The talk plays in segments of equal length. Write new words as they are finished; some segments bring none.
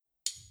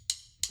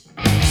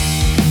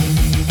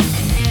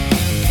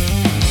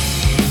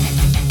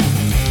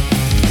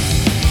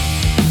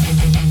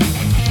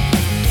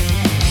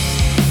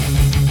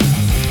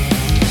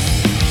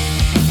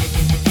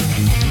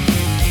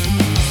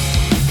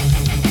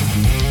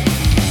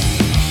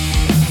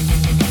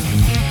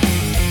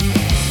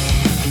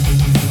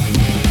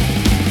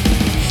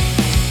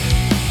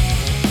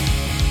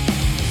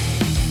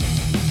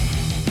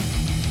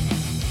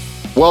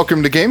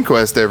Welcome to Game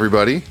Quest,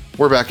 everybody.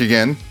 We're back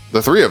again.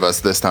 The three of us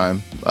this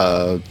time.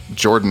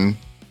 Jordan,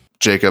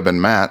 Jacob,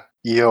 and Matt.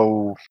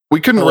 Yo. We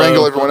couldn't Hello.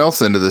 wrangle everyone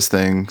else into this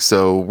thing,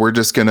 so we're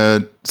just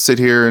gonna sit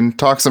here and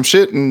talk some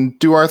shit and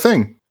do our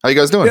thing. How you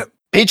guys doing? Yep.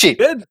 Peachy.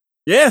 Good.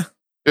 Yeah.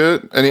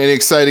 Good. Any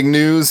exciting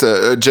news?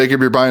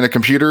 Jacob, you're buying a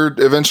computer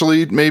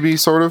eventually, maybe,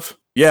 sort of?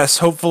 Yes.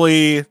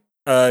 Hopefully,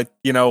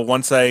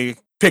 once I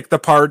pick the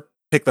parts,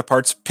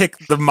 pick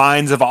the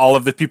minds of all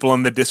of the people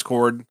in the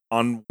Discord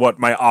on what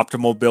my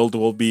optimal build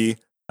will be.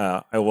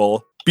 I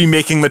will be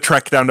making the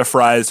trek down to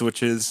Fry's,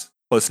 which is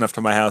close enough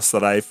to my house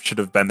that I should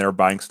have been there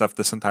buying stuff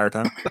this entire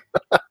time.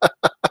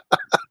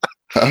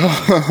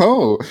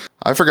 Oh,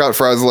 I forgot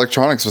Fry's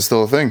Electronics was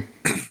still a thing.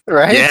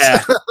 Right?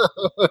 Yeah.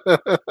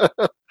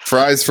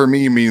 Fry's for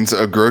me means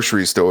a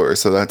grocery store,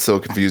 so that still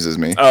confuses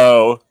me.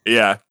 Oh,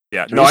 yeah.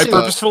 Yeah. No, I see-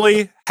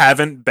 purposefully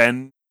haven't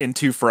been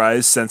into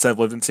Fry's since I've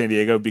lived in San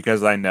Diego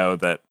because I know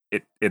that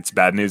it's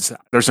bad news.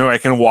 There's no way I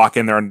can walk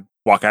in there and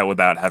walk out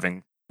without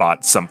having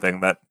bought something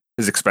that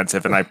is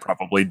expensive and I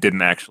probably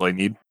didn't actually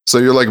need. So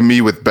you're like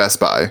me with Best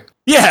Buy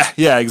Yeah,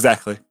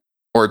 exactly.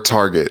 or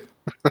Target.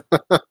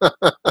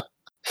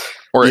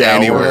 Or Yeah,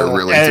 anywhere, or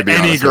really, to be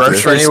Any honest with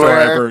grocery store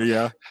Anywhere. ever,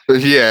 yeah. you.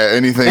 Yeah,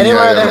 anything Anywhere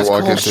I that ever has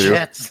walk cool into.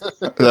 shit.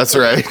 That's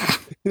right.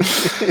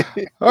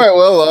 All right,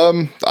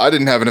 well, I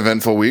didn't have an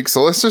eventful week,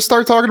 so let's just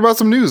start talking about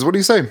some news. What do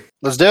you say?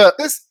 Let's do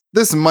it.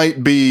 This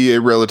might be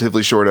a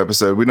relatively short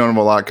episode. We don't have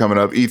a lot coming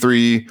up.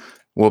 E3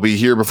 will be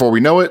here before we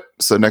know it,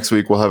 so next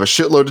week we'll have a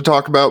shitload to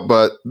talk about,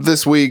 but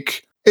this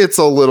week it's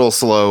a little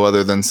slow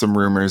other than some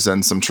rumors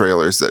and some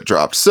trailers that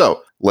dropped.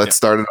 So let's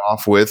start it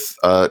off with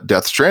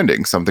Death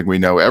Stranding, something we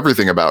know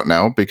everything about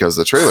now because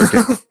the trailer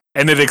came.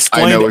 And it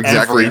explained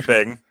exactly.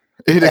 everything.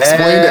 It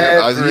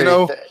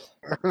explained it.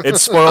 It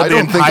spoiled I the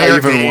don't think I entire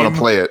even game. want to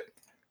play it.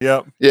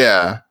 Yep.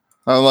 Yeah.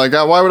 I'm like,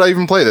 why would I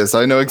even play this?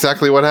 I know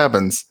exactly what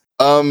happens.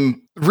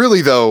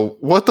 Really though,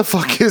 what the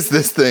fuck is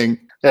this thing?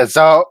 Yeah,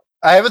 so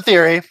I have a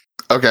theory,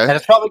 Okay. and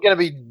it's probably going to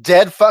be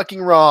dead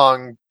fucking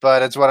wrong,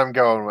 but it's what I'm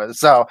going with.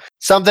 So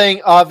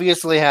something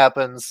obviously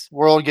happens.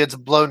 World gets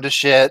blown to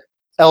shit.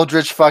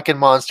 Eldritch fucking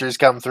monsters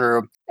come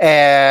through,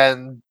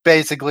 and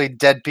basically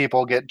dead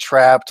people get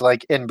trapped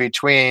like in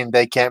between.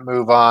 They can't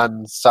move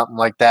on, something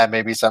like that.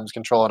 Maybe something's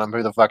controlling them.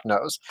 Who the fuck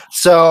knows?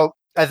 So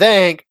I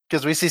think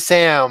because we see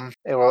Sam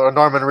or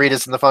Norman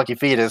Reedus and the Funky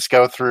Fetus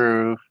go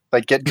through,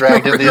 like get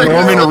dragged into the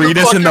Norman underworld.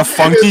 Reedus and the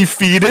Funky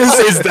Fetus?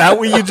 Is that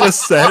what you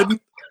just said?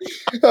 Did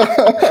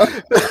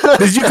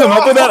you come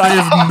up with that? I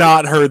have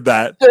not heard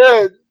that.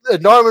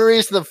 Norman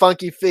Reedus and the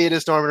Funky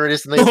Fetus, Norman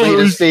Reedus and the Oh,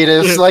 Elitist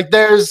Fetus. shit. Like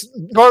there's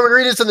Norman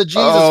Reedus and the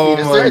Jesus Oh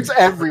Fetus. my It's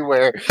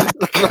everywhere.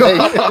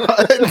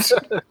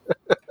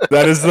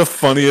 That is the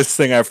funniest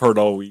thing I've heard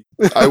all week.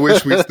 I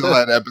wish we still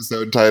had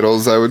episode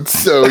titles. I would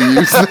so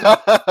use them.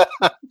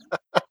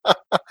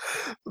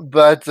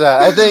 But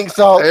I think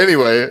so.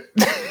 Anyway,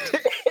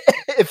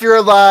 If you're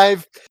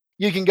alive,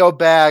 you can go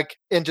back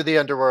into the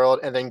underworld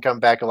and then come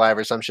back alive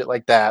or some shit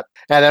like that.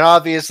 And then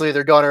obviously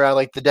they're going around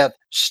like the Death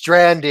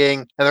Stranding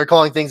and they're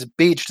calling things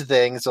beached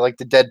things, so like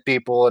the dead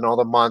people and all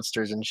the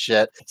monsters and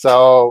shit.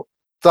 So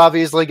it's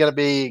obviously going to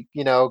be,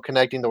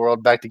 connecting the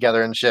world back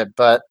together and shit.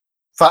 But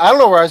I don't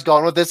know where I was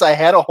going with this. I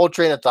had a whole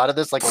train of thought of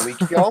this like a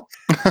week ago.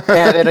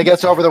 And then I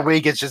guess over the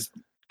week it's just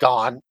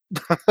gone.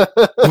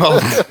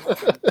 well,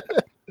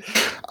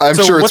 I'm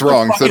So sure what it's the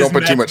wrong, fuck so is don't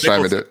put too Mads much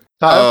time into it.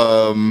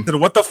 Then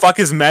what the fuck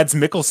is Mads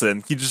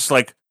Mikkelsen? He just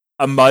like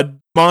a mud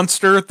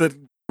monster that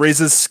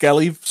raises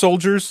skelly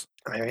soldiers?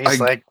 Maybe he's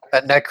like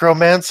a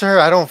necromancer.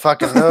 I don't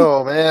fucking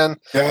know, man.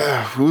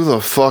 Yeah, who the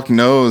fuck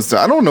knows?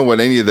 I don't know what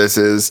any of this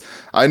is.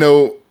 I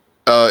know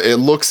it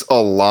looks a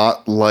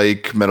lot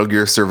like Metal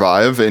Gear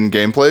Survive in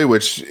gameplay,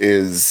 which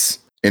is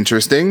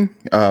interesting.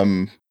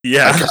 It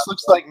Yeah. just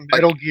looks like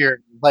Metal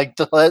Gear, like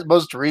the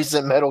most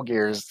recent Metal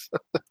Gears,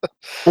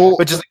 Well,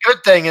 which is a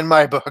good thing in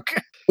my book.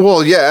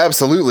 Well, yeah,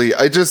 absolutely.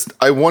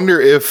 I wonder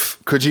if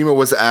Kojima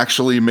was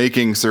actually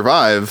making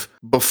Survive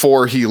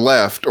before he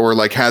left or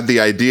like had the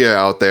idea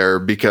out there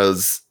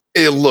because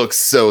it looks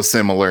so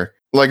similar.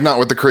 Like not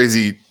with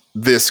the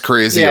this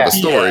crazy of a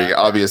story, Yeah.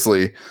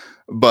 obviously.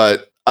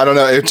 But I don't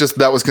know, it just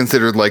that was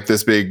considered like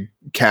this big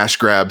cash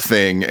grab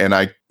thing and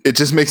it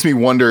just makes me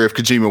wonder if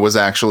Kojima was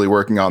actually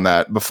working on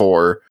that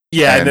before.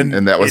 Yeah,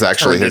 And that was it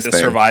actually turned his into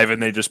thing. Survive,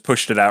 and they just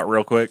pushed it out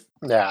real quick.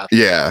 Yeah.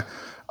 Yeah.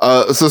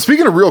 So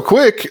speaking of real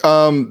quick,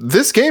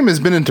 this game has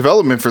been in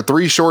development for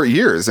 3 short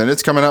years and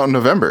it's coming out in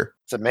November.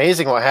 It's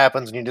amazing what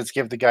happens when you just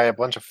give the guy a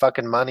bunch of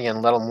fucking money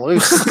and let him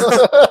loose.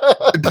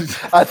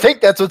 I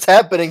think that's what's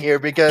happening here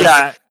because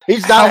Yeah.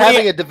 he's not How many-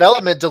 having a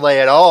development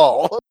delay at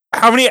all.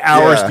 How many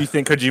hours Yeah. do you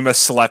think Kojima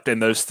slept in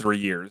those 3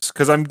 years?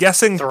 Because I'm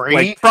guessing 3?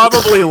 like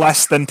probably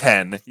less than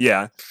 10.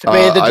 Yeah. I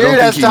mean, the I dude don't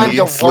has think he time to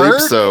needs sleep, work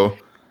so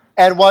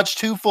and watch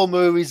 2 full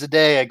movies a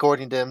day,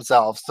 according to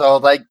himself. So,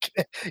 like,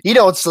 you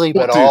don't sleep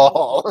Well, at dude,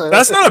 all.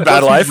 That's not a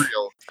bad let's life. be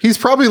real. He's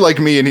probably like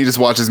me and he just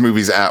watches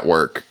movies at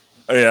work.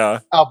 Yeah.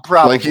 Oh,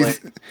 probably.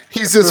 Like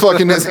he's just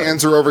fucking, his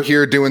hands are over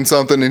here doing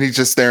something and he's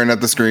just staring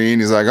at the screen.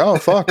 He's like, oh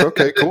fuck,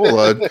 okay,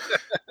 cool.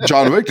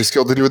 John Wick just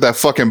killed the dude with that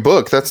fucking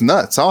book. That's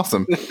nuts.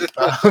 Awesome.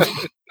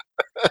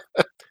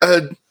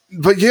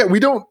 But yeah, we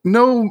don't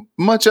know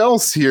much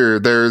else here.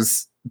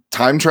 There's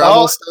time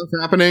travel stuff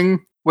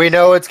happening. We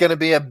know it's going to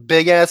be a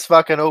big ass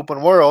fucking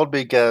open world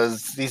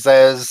because he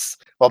says,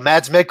 well,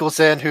 Mads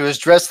Mikkelsen, who is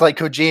dressed like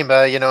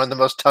Kojima, in the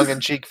most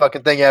tongue-in-cheek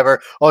fucking thing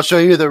ever, I'll show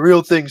you the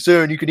real thing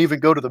soon. You can even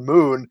go to the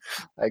moon.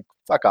 Like,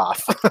 fuck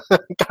off.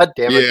 God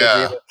damn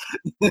it,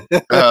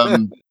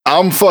 Kojima.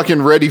 I'm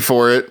fucking ready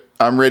for it.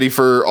 I'm ready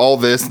for all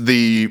this.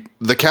 The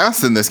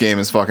cast in this game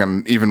is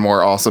fucking even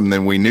more awesome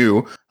than we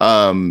knew.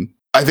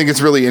 I think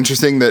it's really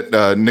interesting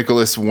that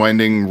Nicholas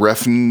Winding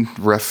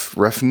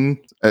Refn.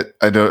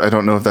 I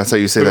don't know if that's how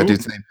you say that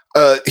dude's name.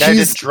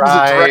 He's a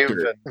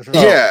director.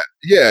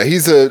 Yeah,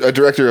 he's a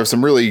director of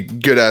some really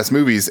good ass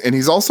movies, and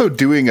he's also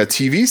doing a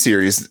TV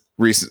series.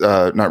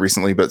 Not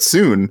recently, but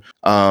soon.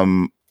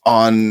 On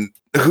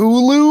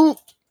Hulu,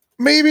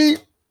 maybe.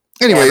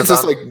 Anyway, Amazon. It's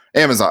just like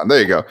Amazon.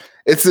 There you go.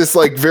 It's this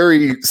like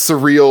very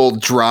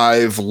surreal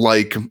drive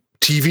like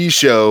TV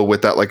show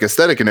with that like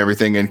aesthetic and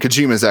everything, and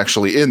Kojima's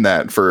actually in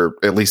that for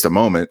at least a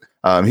moment.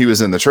 He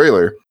was in the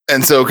trailer,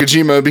 and so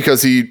Kojima,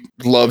 because he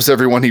loves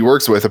everyone he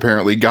works with,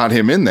 apparently got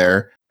him in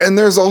there. And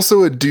there's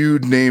also a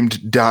dude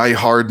named Die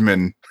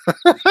Hardman.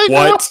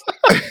 What?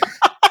 Do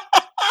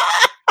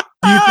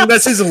you think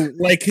that's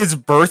his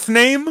birth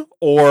name,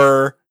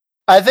 or?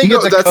 I think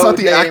it's that's not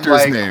the actor's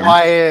like name.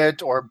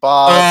 Quiet or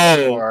Bob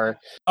or.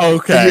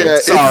 Okay, Yeah,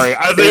 sorry.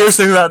 I thought you were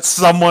saying that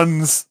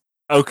someone's.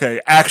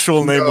 Okay,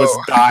 actual name was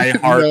Die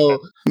Hardman.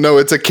 No,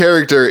 it's a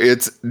character.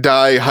 It's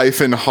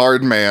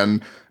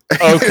Die-Hardman.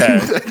 Okay,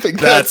 I think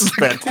that's the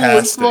fantastic.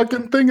 coolest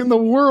fucking thing in the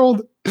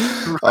world.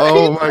 Right?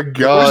 Oh my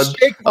god! Where's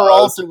Jake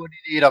Peralta when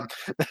you need him?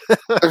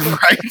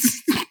 Right?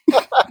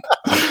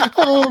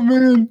 Oh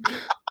man.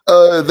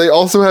 They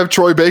also have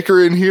Troy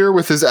Baker in here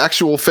with his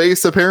actual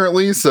face,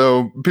 apparently,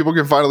 so people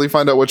can finally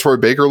find out what Troy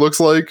Baker looks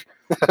like.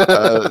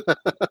 Yoji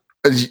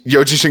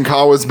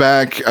Shinkawa's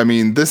back. I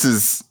mean, this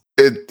is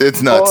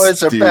it's nuts.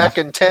 Boys are back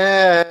in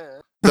town.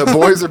 The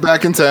boys are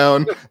back in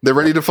town. They're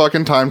ready to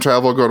fucking time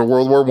travel, go to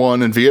World War I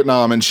and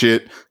Vietnam and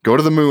shit, go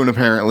to the moon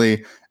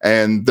apparently,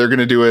 and they're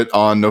gonna do it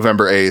on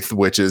November 8th,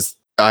 which is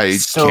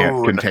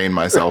can't contain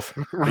myself.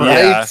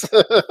 Right?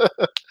 Yeah.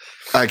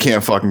 I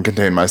can't fucking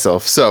contain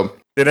myself. So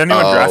Did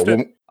anyone draft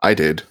it? I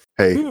did.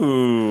 Hey.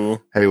 Ooh.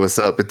 Hey, what's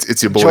up?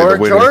 It's your boy, the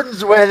winner.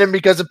 Jordan's winning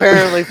because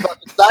apparently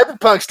fucking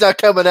Cyberpunk's not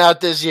coming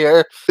out this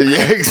year.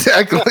 Yeah,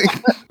 exactly.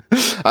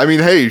 I mean,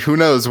 hey, who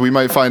knows? We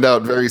might find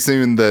out very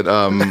soon that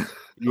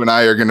you and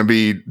I are going to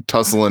be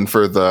tussling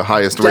for the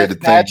highest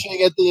rated thing.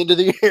 Matching at the end of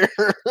the year.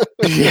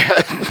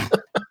 Yeah.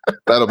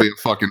 That'll be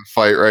a fucking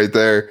fight right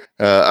there.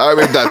 I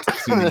mean, that's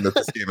assuming that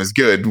this game is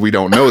good. We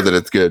don't know that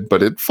it's good,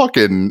 but it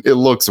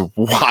looks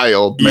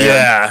wild,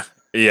 man.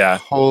 Yeah.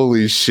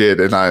 Holy shit,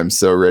 and I am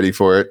so ready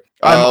for it.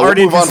 I'm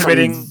already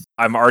anticipating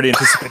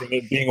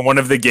it being one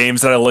of the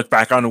games that I look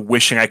back on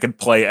wishing I could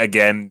play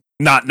again,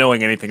 not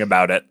knowing anything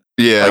about it.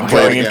 Yeah, like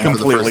going in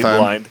completely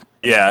blind.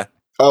 Yeah.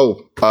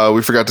 Oh,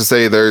 we forgot to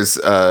say there's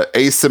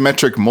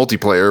asymmetric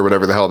multiplayer,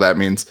 whatever the hell that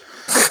means.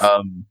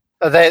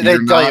 They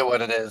tell you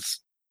what it is.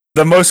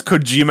 The most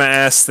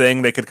Kojima-ass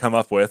thing they could come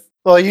up with.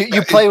 Well,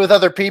 you play with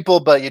other people,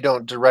 but you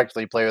don't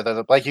directly play with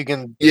other. Like you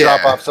can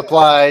drop off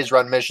supplies,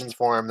 run missions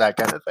for them, that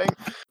kind of thing.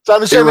 So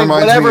I'm assuming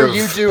whatever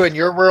you do in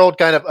your world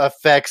kind of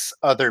affects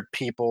other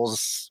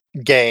people's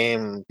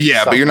game.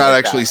 Yeah, but you're not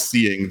actually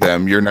seeing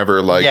them. You're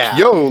never like,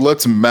 yo,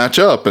 let's match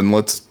up and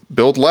let's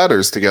build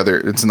ladders together.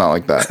 It's not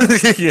like that.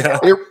 Yeah.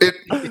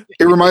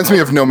 It reminds me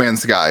of No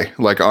Man's Sky,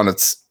 like on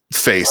its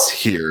face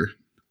here.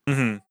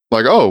 Mm-hmm.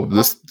 Like, oh,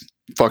 this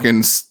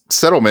fucking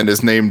settlement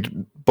is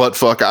named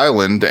Buttfuck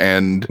Island,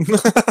 and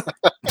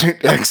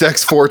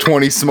XX420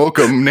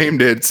 Smoke'em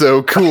named it.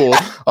 So cool,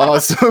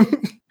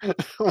 awesome.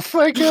 Oh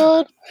my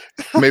god.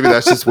 Maybe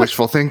that's just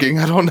wishful thinking.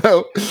 I don't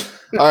know.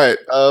 All right,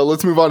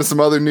 let's move on to some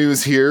other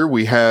news here.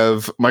 We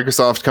have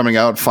Microsoft coming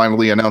out,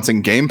 finally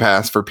announcing Game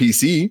Pass for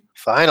PC.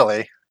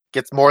 Finally.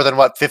 Gets more than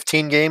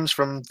 15 games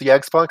from the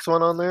Xbox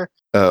One on there?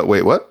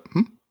 Wait, what?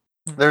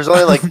 There's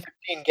only like 15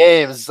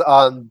 games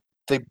on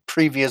the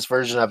previous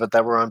version of it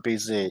that were on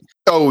PC.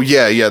 Oh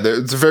yeah.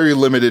 It's very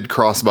limited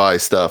cross-buy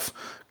stuff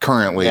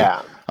currently.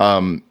 Yeah.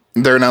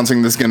 They're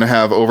announcing this is going to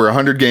have over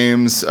 100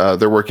 games.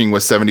 They're working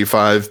with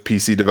 75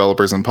 PC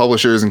developers and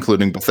publishers,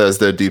 including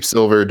Bethesda, Deep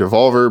Silver,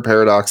 Devolver,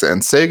 Paradox,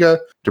 and Sega,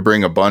 to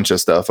bring a bunch of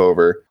stuff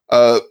over.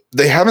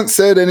 They haven't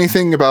said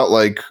anything about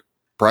like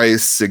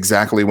price,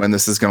 exactly when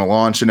this is going to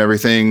launch and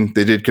everything.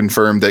 They did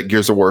confirm that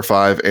Gears of War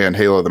 5 and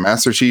Halo the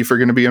Master Chief are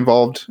going to be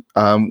involved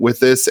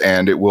with this,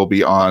 and it will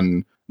be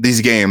on these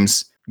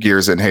games.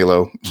 Gears and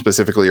Halo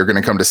specifically are going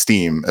to come to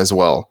Steam as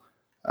well.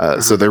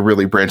 So they're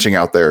really branching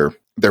out their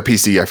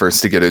PC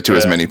efforts to get it to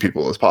as many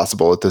people as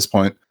possible at this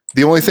point.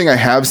 The only thing I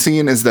have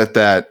seen is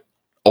that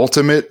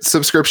Ultimate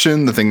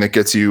subscription, the thing that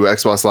gets you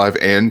Xbox Live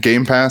and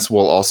Game Pass,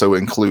 will also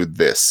include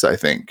this, I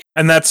think.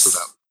 And that's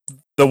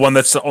the one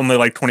that's only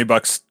like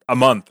 $20 a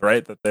month,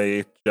 right? That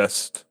they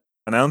just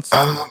announced.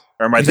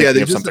 Or am I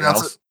thinking of something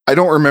else? I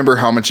don't remember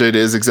how much it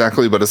is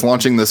exactly, but it's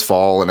launching this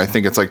fall, and I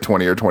think it's like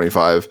 20 or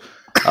 25.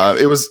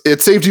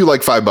 It saved you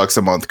like $5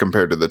 a month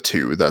compared to the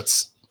 2.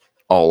 That's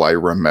all I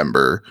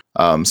remember.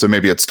 So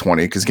maybe it's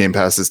 20 because Game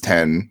Pass is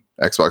 10.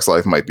 Xbox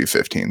Live might be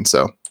 15.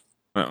 So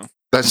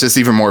that's just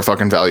even more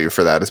fucking value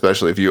for that,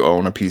 especially if you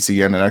own a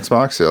PC and an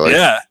Xbox. You're like,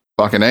 yeah,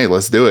 fucking A,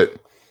 let's do it.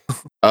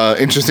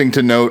 Interesting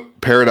to note,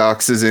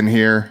 Paradox is in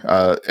here,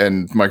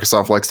 and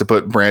Microsoft likes to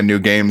put brand new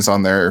games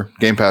on their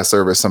Game Pass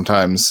service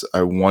sometimes.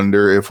 I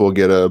wonder if we'll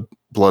get a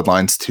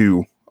Bloodlines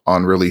 2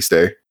 on release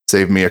day.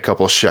 Save me a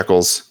couple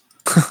shekels.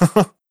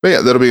 But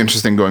yeah, that'll be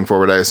interesting going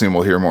forward. I assume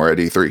we'll hear more at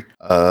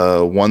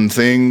E3. One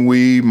thing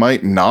we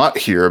might not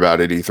hear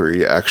about at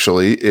E3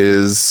 actually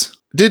is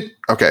did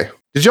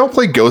y'all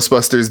play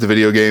Ghostbusters, the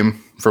video game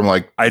from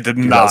like I did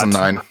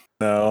 2009? not.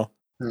 No.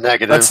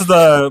 Negative. That's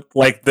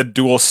the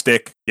dual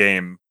stick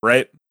game,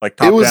 right? Like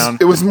top down.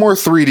 It was more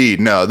 3D.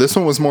 No, this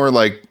one was more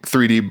like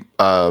 3D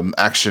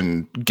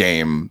action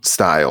game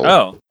style.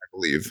 Oh, I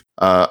believe.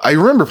 I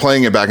remember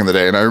playing it back in the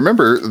day, and I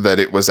remember that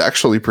it was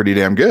actually pretty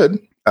damn good.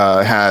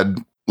 Had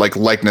like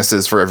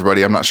likenesses for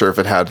everybody. I'm not sure if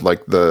it had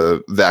like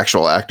the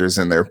actual actors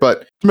in there,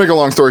 but to make a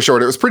long story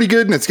short, it was pretty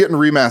good, and it's getting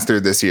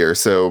remastered this year.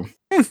 So,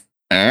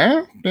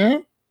 yeah.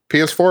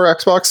 PS4,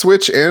 Xbox,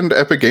 Switch, and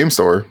Epic Game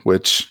Store,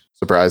 which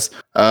surprise.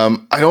 I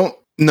don't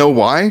know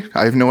why.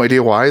 I have no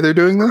idea why they're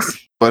doing this,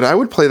 but I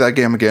would play that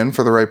game again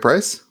for the right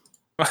price.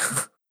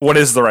 What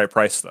is the right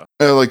price though?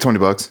 Like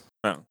 $20.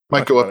 Oh,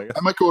 Might go up.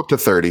 I might go up to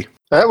 30.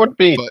 That wouldn't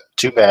be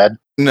too bad.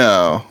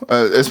 No,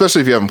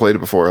 especially if you haven't played it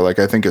before. Like,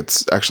 I think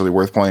it's actually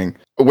worth playing.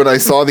 When I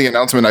saw the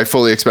announcement, I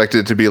fully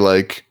expected it to be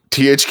like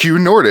THQ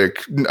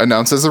Nordic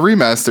announces a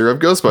remaster of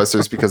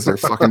Ghostbusters because they're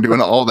fucking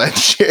doing all that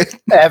shit.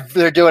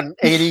 They're doing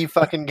 80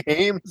 fucking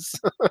games.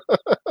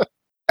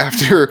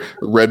 After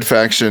Red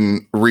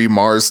Faction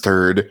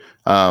remastered,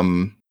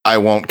 I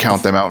won't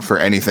count them out for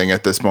anything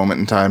at this moment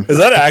in time. Is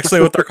that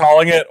actually what they're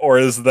calling it, or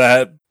is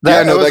that?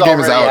 Yeah, no, that game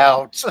is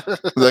out.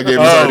 That game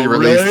is already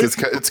released.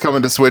 Really? It's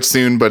coming to Switch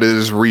soon, but it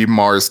is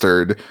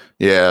remastered.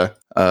 Yeah,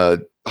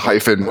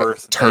 hyphen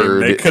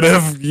turd. They could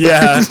have,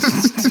 yeah.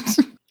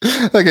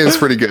 That game's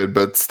pretty good,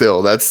 but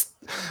still,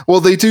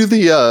 they do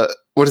the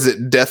what is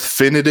it,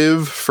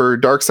 Deathfinitive for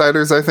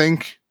Darksiders, I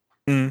think.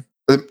 Mm.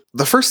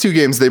 The first 2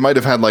 games, they might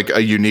have had like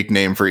a unique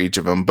name for each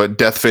of them, but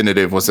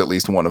Deathfinitive was at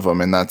least one of them,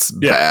 and that's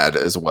bad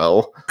as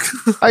well.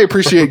 I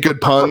appreciate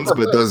good puns,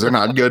 but those are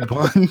not good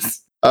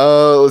puns.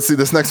 Let's see,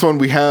 this next one,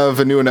 we have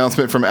a new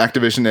announcement from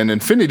Activision and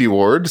Infinity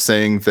Ward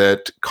saying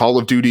that Call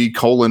of Duty: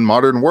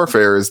 Modern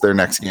Warfare is their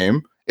next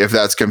game. If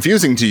that's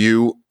confusing to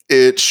you,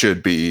 it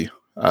should be.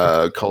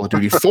 Call of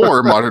Duty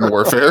 4 Modern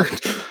Warfare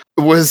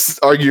was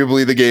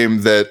arguably the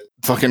game that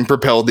fucking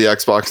propelled the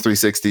Xbox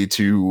 360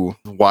 to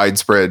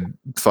widespread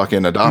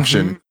fucking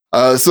adoption.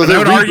 So I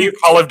would argue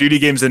Call of Duty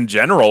games in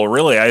general,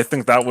 really. I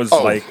think that was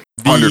like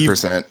the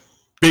 100%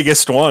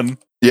 biggest one.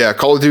 Yeah,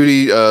 Call of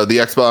Duty, the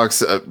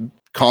Xbox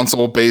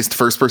console-based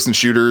first-person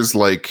shooters,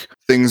 like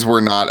things were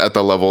not at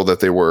the level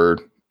that they were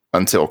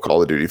until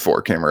Call of Duty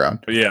 4 came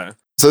around. Yeah.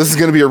 So this is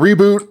going to be a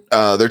reboot.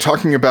 They're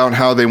talking about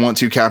how they want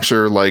to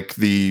capture like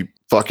the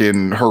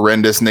fucking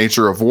horrendous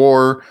nature of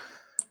war.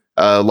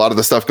 A lot of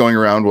the stuff going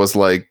around was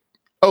like,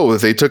 oh,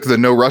 they took the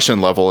no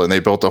Russian level and they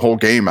built a whole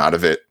game out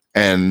of it.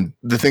 And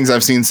the things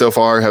I've seen so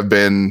far have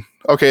been,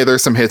 okay,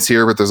 there's some hits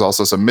here, but there's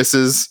also some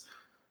misses.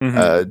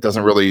 It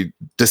doesn't really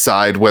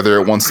decide whether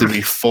it wants to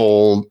be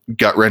full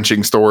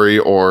gut-wrenching story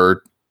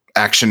or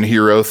action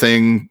hero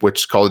thing,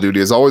 which Call of Duty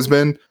has always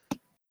been,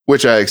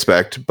 which I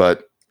expect,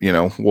 but you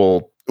know,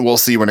 we'll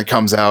see when it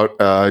comes out.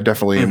 I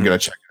definitely am going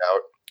to check it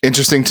out.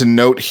 Interesting to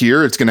note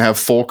here, it's going to have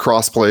full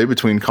crossplay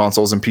between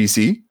consoles and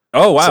PC.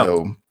 Oh wow!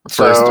 So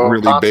first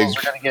really consoles big.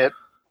 Are going to get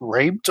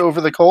raped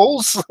over the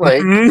coals,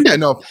 like yeah,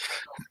 no,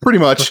 pretty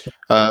much,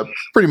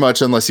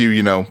 unless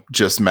you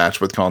just match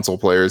with console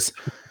players.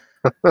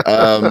 What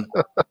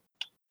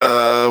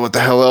the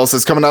hell else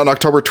is coming out on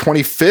October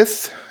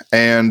 25th?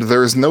 And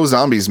there's no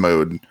zombies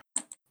mode.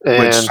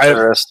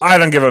 I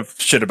don't give a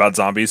shit about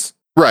zombies.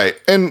 Right.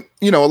 And,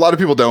 a lot of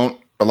people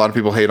don't. A lot of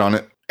people hate on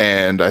it.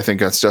 And I think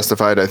that's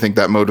justified. I think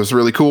that mode was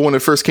really cool when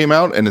it first came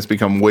out, and it's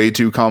become way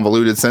too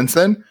convoluted since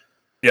then.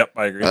 Yep,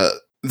 I agree.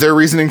 Their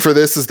reasoning for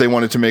this is they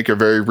wanted to make a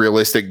very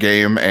realistic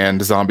game,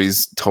 and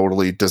zombies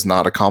totally does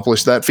not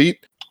accomplish that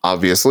feat,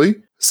 obviously.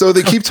 So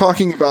they keep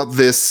talking about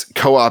this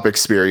co-op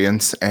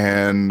experience,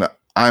 and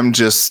I'm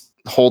just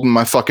holding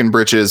my fucking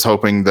britches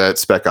hoping that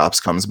Spec Ops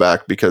comes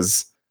back,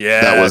 because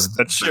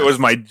that shit was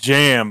my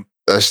jam.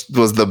 That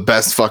was the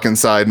best fucking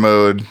side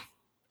mode,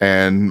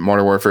 and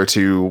Modern Warfare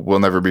 2 will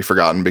never be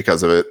forgotten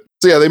because of it.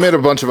 So yeah, they made a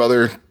bunch of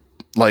other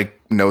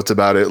notes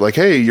about it, like,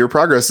 hey, your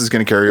progress is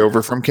going to carry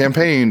over from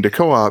campaign to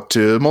co-op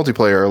to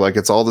multiplayer, like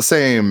it's all the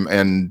same,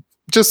 and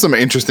just some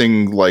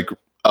interesting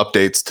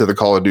updates to the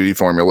Call of Duty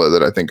formula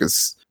that I think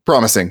is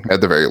promising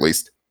at the very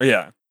least.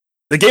 Yeah.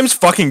 The game's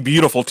fucking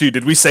beautiful too.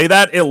 Did we say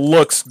that? It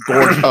looks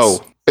gorgeous.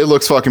 Oh, it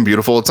looks fucking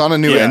beautiful. It's on a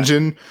new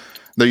engine.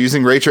 they're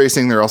using ray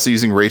tracing. They're also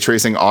using ray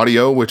tracing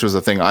audio, which was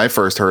a thing I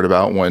first heard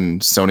about when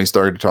Sony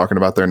started talking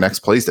about their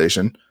next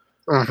PlayStation.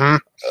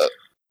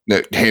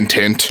 Hint,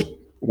 hint,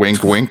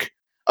 wink, wink.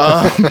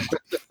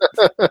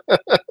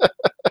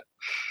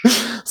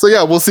 So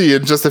yeah, we'll see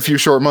in just a few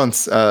short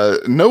months.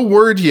 No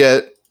word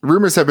yet.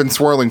 Rumors have been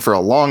swirling for a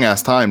long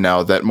ass time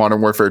now that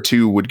Modern Warfare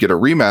 2 would get a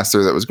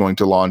remaster that was going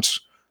to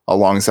launch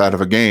alongside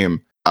of a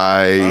game.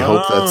 I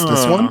hope that's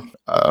this one.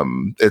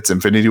 It's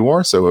Infinity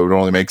War, so it would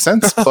only make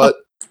sense. But,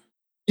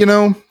 you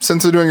know,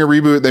 since they're doing a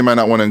reboot, they might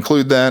not want to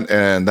include that,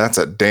 and that's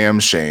a damn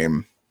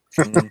shame.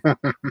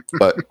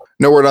 But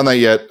no word on that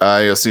yet. I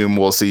assume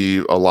we'll see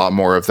a lot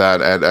more of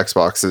that at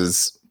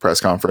Xbox's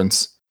press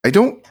conference. I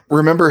don't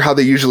remember how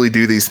they usually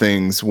do these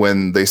things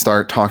when they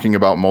start talking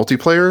about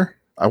multiplayer.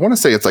 I want to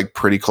say it's like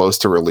pretty close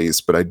to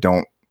release, but I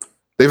don't.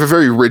 They have a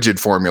very rigid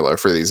formula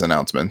for these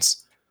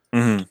announcements.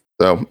 Mm-hmm.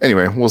 So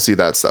anyway, we'll see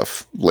that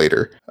stuff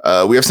later.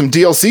 We have some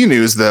DLC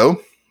news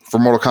though for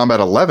Mortal Kombat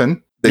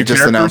 11. They New just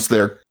characters? announced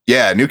their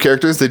new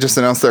characters. They just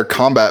announced their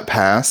combat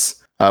pass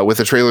with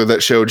a trailer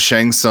that showed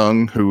Shang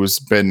Tsung, who's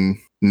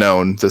been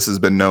known. This has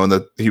been known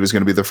that he was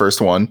going to be the first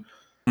one.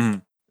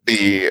 Mm.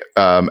 The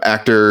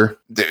actor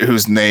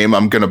whose name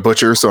I'm going to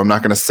butcher, so I'm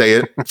not going to say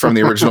it, from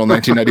the original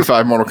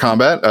 1995 Mortal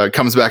Kombat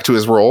comes back to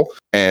his role,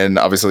 and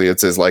obviously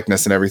it's his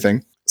likeness and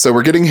everything. So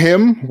we're getting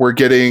him. We're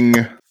getting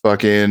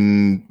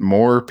fucking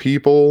more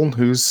people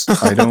who's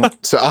I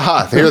don't. So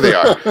here they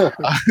are.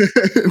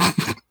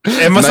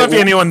 It must not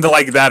be anyone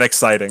like that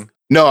exciting.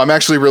 No, I'm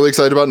actually really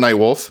excited about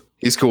Nightwolf.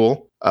 He's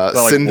cool. Like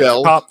Sindel.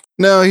 Wolf Cop?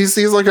 No, he's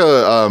like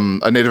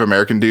a Native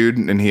American dude,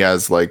 and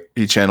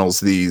he channels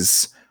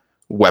these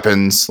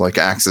weapons like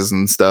axes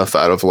and stuff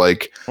out of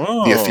like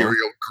the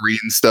ethereal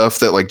green stuff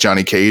that like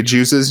Johnny Cage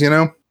uses, you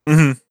know.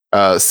 Mm-hmm.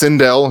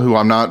 Sindel, who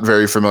I'm not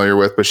very familiar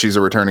with, but she's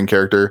a returning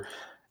character.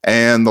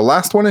 And the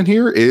last one in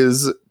here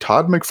is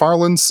Todd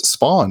McFarlane's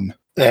Spawn.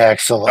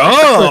 Excellent.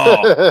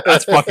 Oh,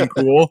 that's fucking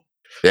cool.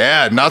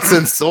 Yeah, not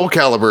since Soul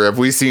Calibur have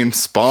we seen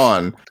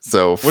Spawn.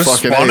 So Was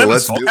fucking Spawn hey, in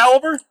let's Soul do.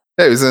 Calibur?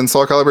 Yeah, he was in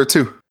Soul Calibur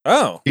 2.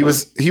 Oh, He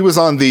was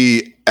on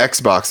the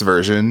Xbox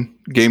version.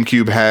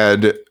 GameCube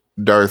had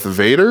Darth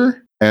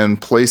Vader, and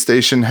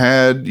PlayStation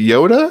had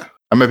Yoda.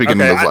 I might be getting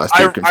those last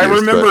two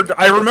confused.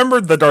 I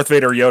remembered the Darth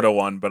Vader Yoda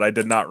one, but I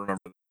did not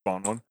remember the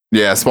Spawn one.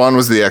 Yeah, Spawn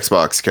was the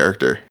Xbox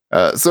character.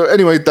 So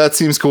anyway, that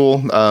seems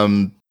cool.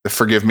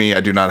 Forgive me,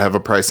 I do not have a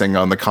pricing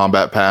on the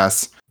Combat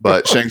Pass,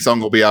 but Shang Tsung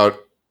will be out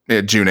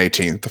June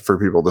 18th for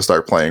people to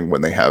start playing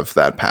when they have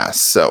that pass.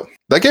 So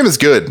that game is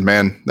good,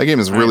 man. That game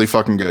is really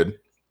fucking good.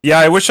 Yeah,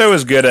 I wish I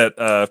was good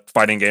at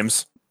fighting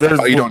games. There's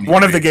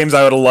one of the games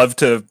I would love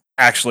to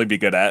actually be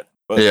good at.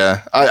 But.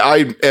 Yeah,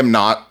 I am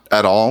not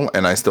at all,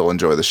 and I still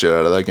enjoy the shit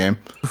out of that game.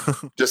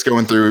 Just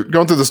going through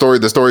the story.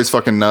 The story's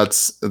fucking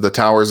nuts. The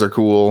towers are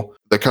cool.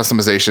 The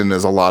customization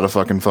is a lot of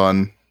fucking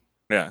fun.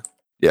 Yeah.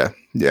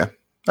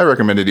 I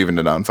recommend it even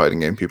to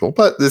non-fighting game people,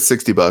 but it's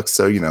 $60,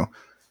 so you know,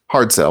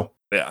 hard sell.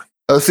 Yeah.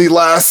 Let's see,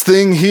 last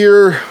thing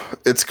here.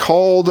 It's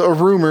called a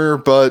rumor,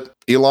 but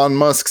Elon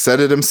Musk said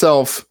it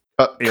himself.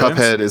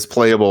 Cuphead is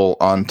playable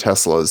on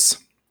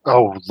Teslas.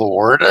 Oh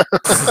Lord.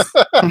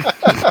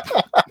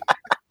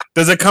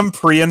 Does it come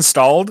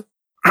pre-installed?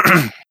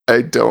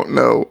 I don't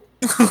know.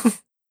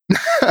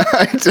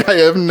 I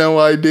have no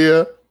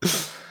idea.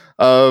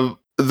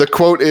 The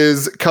quote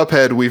is,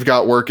 Cuphead, we've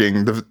got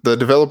working. The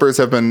developers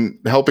have been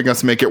helping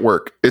us make it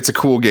work. It's a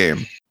cool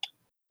game.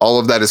 All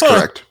of that is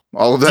correct.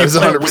 All of that is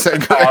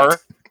 100%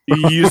 correct.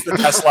 You use the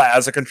Tesla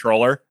as a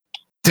controller?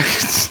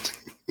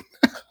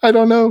 I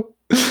don't know.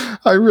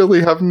 I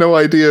really have no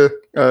idea.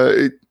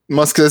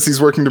 Musk says he's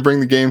working to bring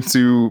the game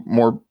to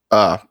more...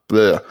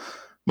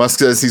 Musk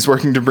says he's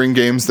working to bring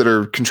games that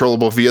are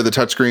controllable via the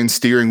touchscreen,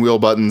 steering wheel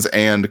buttons,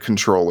 and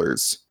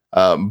controllers.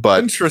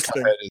 But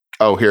interesting.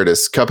 Here it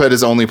is. Cuphead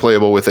is only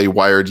playable with a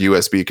wired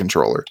USB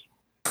controller.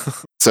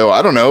 So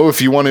I don't know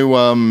if you want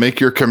to make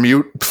your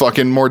commute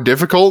fucking more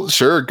difficult.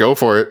 Sure, go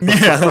for it.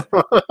 Yeah.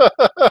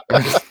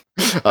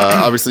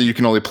 Obviously, you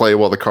can only play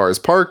while the car is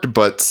parked,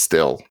 but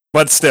still.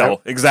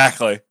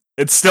 Exactly.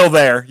 It's still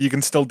there. You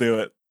can still do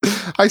it.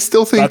 I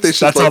still think they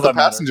should let the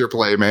passenger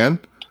play, man.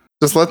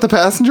 Just let the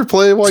passenger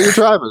play while you're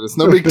driving. It's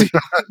no big deal.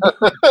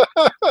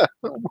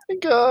 Oh my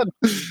god.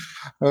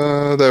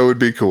 That would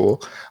be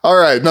cool. All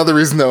right, another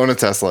reason to own a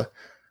Tesla.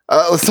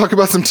 Let's talk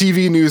about some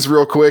TV news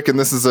real quick, and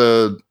this is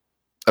a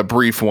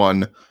brief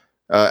one.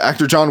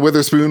 Actor John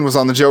Witherspoon was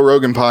on the Joe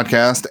Rogan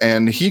podcast,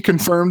 and he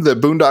confirmed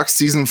that Boondocks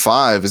Season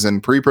 5 is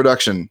in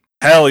pre-production.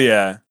 Hell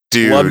yeah.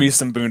 Dude. Love me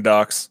some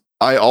Boondocks.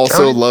 I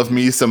also love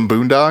me some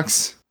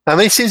Boondocks. How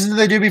many seasons did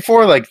they do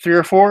before? Like 3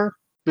 or 4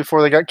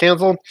 before they got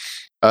canceled?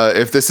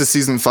 If this is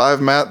Season 5,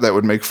 Matt, that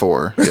would make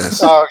 4.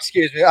 Yes. Oh,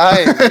 excuse me.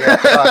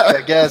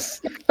 I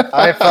guess.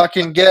 I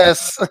fucking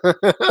guess. Take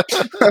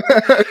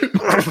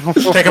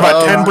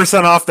about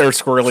 10% off there,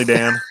 Squirrely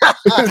Dan.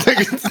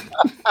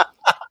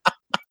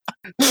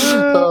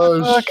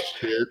 Oh,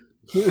 shit.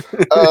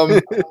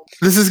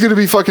 This is going to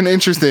be fucking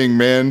interesting,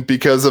 man,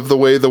 because of the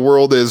way the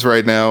world is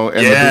right now.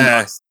 And the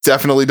Boondocks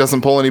definitely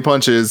doesn't pull any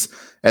punches.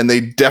 And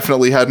they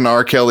definitely had an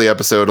R. Kelly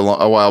episode a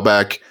while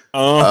back.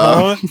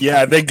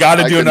 Yeah, they got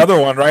to do another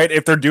one, right?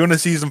 If they're doing a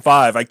season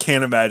 5, I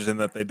can't imagine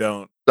that they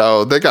don't.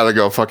 Oh, they got to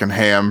go fucking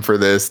ham for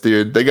this,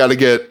 dude. They got to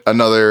get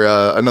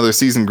another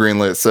season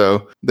greenlit.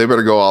 So they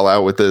better go all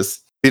out with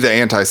this. Be the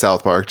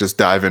anti-South Park. Just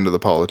dive into the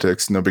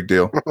politics. No big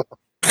deal.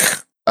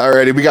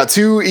 Alrighty, we got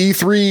 2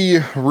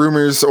 E3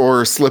 rumors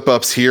or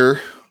slip-ups here.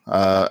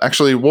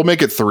 Actually, we'll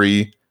make it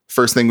 3.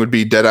 First thing would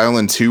be Dead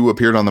Island 2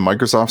 appeared on the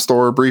Microsoft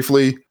Store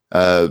briefly.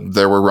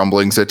 There were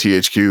rumblings that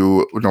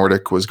THQ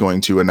Nordic was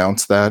going to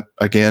announce that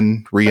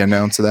again,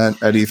 re-announce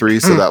that at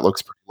E3, so that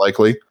looks pretty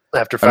likely.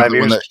 After 5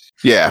 years?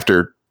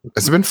 After...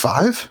 Has it been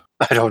 5?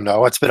 I don't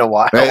know. It's been a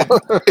while.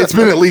 It's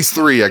been at least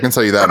 3, I can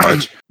tell you that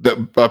much.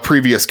 A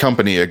previous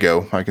company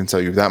ago, I can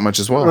tell you that much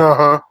as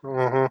well.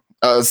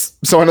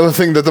 So another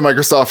thing that the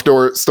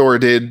Microsoft store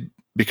did,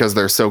 because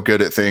they're so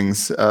good at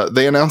things,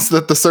 they announced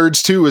that The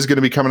Surge 2 is going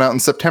to be coming out in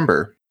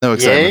September. No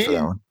excitement for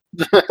that one.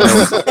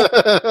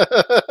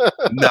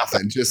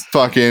 Nothing. Just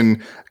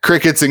fucking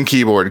crickets and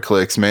keyboard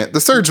clicks, man. The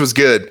Surge was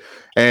good,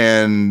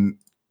 and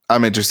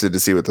I'm interested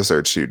to see what The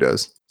Surge 2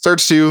 does.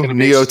 Surge 2,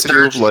 Neo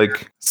 2,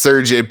 like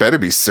Surge, it better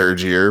be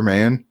Surgier,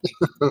 man.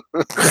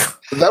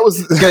 That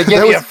was gonna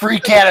give you a free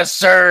can of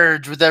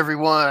Surge with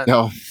everyone.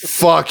 No,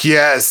 fuck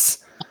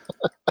yes.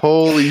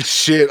 Holy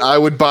shit, I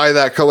would buy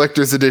that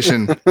collector's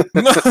edition.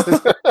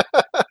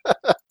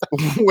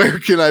 Where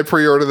can I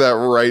pre-order that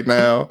right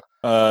now?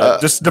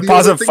 Just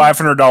deposit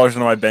 $500 into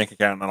my bank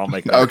account and I'll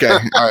make that. Okay,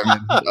 all right,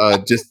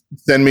 man. Just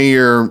send me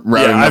your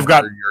routing number,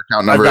 your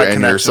account number,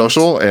 and your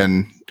social,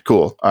 and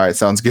cool. All right,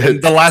 sounds good.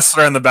 And the last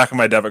letter on the back of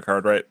my debit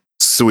card, right?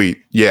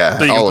 Sweet, yeah,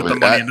 so all of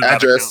it.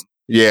 Address,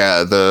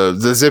 yeah,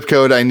 the zip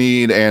code I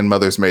need, and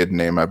mother's maiden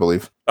name, I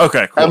believe.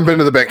 Okay, cool. I haven't been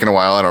to the bank in a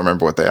while. I don't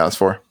remember what they asked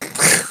for.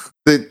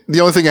 The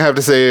only thing I have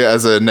to say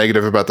as a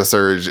negative about the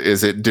Surge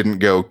is it didn't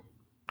go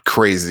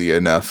crazy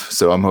enough,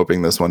 so I'm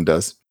hoping this one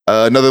does.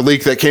 Another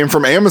leak that came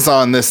from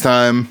Amazon this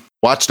time,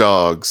 Watch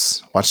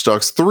Dogs. Watch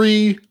Dogs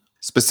 3,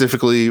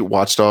 specifically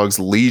Watch Dogs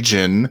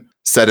Legion,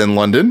 set in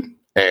London.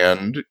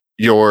 And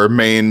your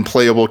main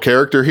playable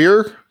character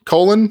here,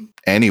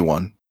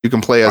 anyone. You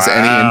can play as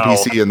any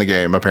NPC in the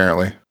game,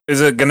 apparently. Is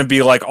it going to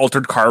be like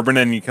Altered Carbon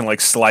and you can like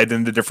slide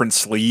into different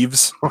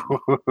sleeves?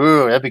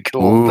 Ooh, that'd be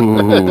cool.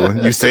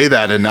 Ooh, you say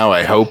that and now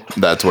I hope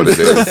that's what it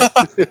is.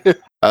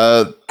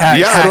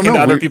 Hack into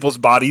other people's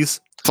bodies.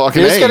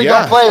 Fucking You're just gonna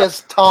go play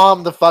as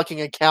Tom, the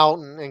fucking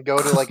accountant, and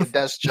go to like a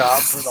desk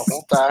job for the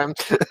whole time.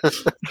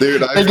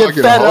 Dude, I and get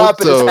fed up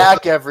and just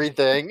hack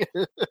everything.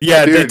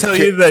 Yeah, dude, they tell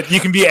you that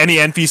you can be any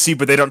NPC,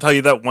 but they don't tell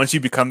you that once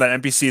you become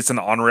that NPC, it's an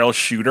on-rail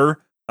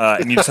shooter,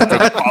 and you just have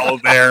to follow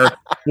their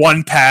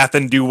one path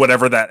and do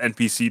whatever that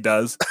NPC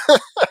does.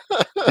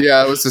 Yeah,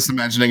 I was just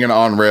imagining an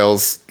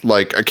on-rails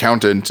like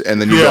accountant, and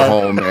then you go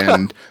home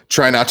and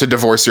try not to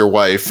divorce your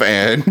wife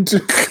and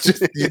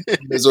just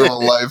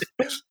miserable life.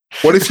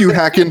 What if you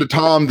hack into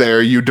Tom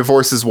there, you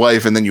divorce his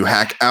wife, and then you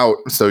hack out,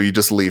 so you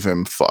just leave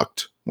him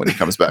fucked when he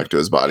comes back to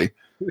his body?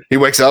 He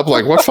wakes up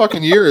like, what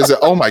fucking year is it?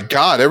 Oh my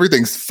god,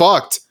 everything's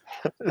fucked.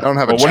 I don't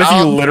have a job. What if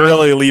you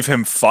literally leave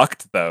him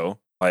fucked, though?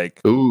 Like,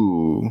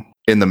 ooh,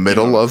 in the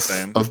middle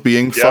of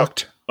being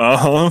fucked?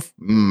 Uh-huh.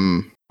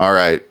 All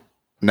right.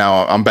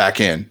 Now I'm back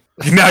in.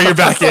 Now you're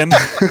back in.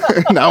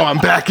 Now I'm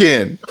back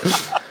in.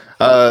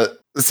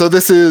 So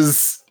this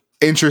is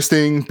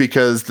interesting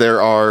because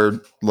there are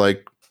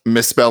like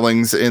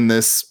misspellings in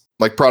this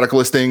like product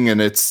listing,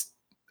 and it's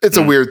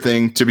a weird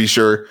thing, to be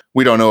sure.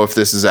 We don't know if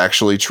this is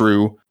actually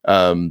true,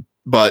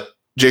 but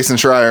Jason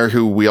Schreier,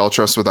 who we all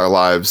trust with our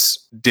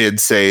lives, did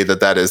say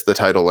that is the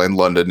title and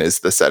London is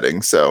the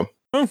setting. So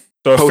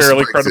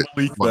fairly credible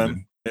leak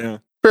then. Yeah,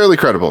 fairly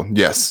credible.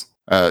 Yes.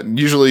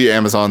 Usually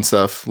Amazon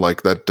stuff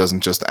like that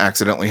doesn't just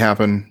accidentally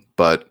happen,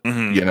 but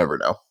you never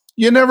know.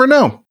 You never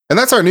know. And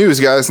that's our news,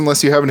 guys,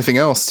 unless you have anything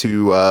else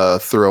to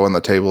throw on the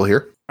table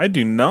here. I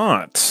do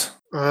not.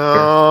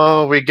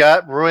 Oh, we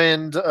got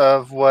wind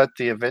of what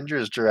the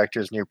Avengers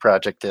director's new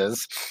project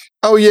is.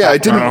 Oh, yeah, I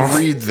didn't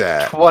read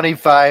that.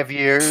 25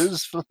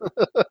 years.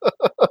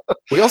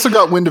 We also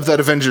got wind of that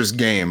Avengers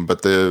game,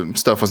 but the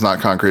stuff was not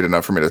concrete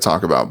enough for me to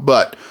talk about.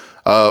 But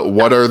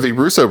what are the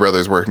Russo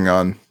brothers working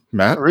on,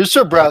 Matt?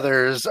 Russo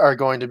brothers are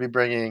going to be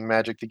bringing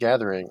Magic the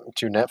Gathering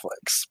to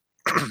Netflix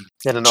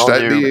in an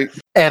all-new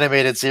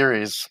animated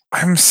series.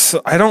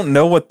 I don't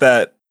know what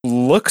that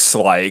looks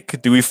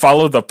like. Do we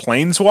follow the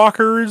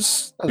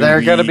Planeswalkers?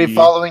 They're going to be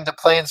following the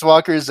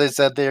Planeswalkers. They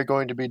said they're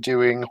going to be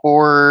doing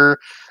horror,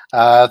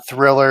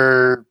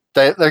 thriller.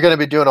 They're going to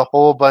be doing a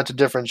whole bunch of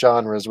different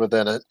genres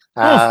within it.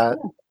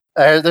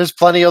 There's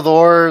plenty of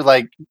lore.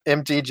 Like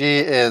MTG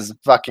is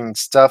fucking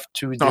stuffed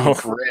to the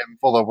brim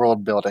full of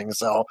world building.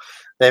 So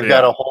they've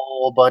got a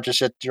whole bunch of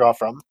shit to draw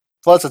from.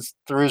 Plus, it's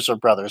the Russo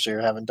brothers who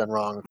haven't done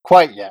wrong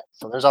quite yet.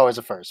 So there's always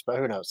a first, but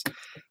who knows?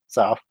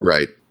 So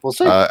right, we'll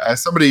see.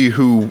 As somebody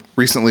who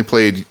recently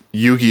played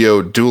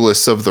Yu-Gi-Oh!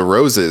 Duelists of the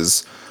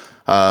Roses,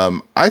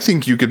 I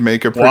think you could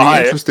make a pretty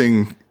Why?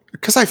 interesting.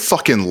 Because I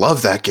fucking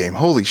love that game.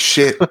 Holy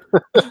shit!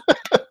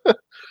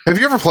 Have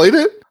you ever played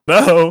it?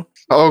 No.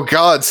 Oh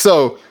God!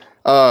 So,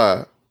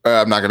 I'm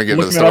not gonna get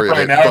into the Looking it up story of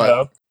right it, now, but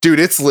though. dude,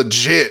 it's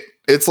legit.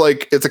 It's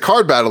like it's a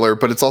card battler,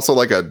 but it's also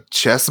like a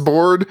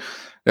chessboard.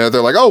 They're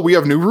like, oh, we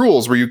have new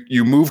rules where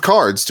you move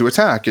cards to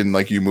attack and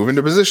like you move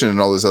into position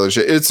and all this other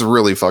shit. It's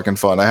really fucking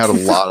fun. I had a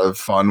lot of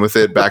fun with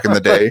it back in the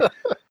day.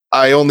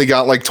 I only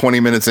got like 20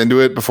 minutes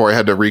into it before I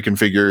had to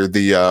reconfigure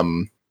the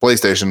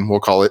PlayStation, we'll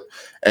call it,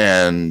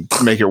 and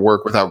make it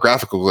work without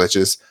graphical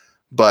glitches.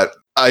 But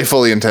I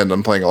fully intend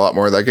on playing a lot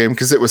more of that game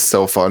because it was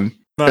so fun.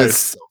 Nice. It's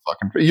so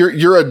fucking.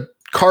 You're a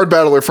card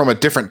battler from a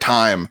different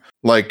time.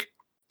 Like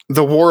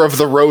the War of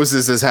the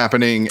Roses is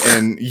happening,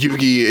 and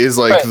Yugi is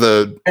like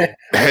the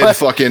head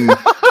fucking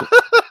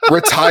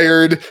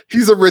retired.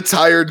 He's a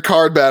retired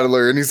card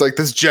battler, and he's like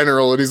this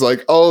general, and he's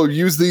like, "Oh,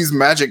 use these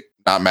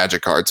not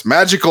magic cards,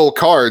 magical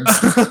cards,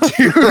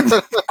 dude.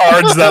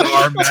 Cards that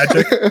are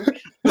magic."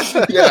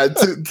 Yeah,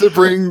 to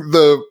bring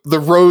the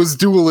Rose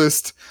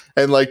Duelist,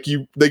 and like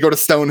they go to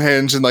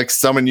Stonehenge and like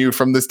summon you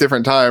from this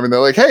different time, and they're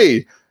like,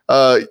 "Hey,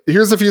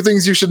 here's a few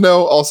things you should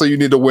know. Also, you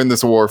need to win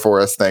this war for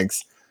us.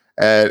 Thanks."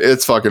 And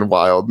it's fucking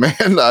wild, man.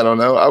 I don't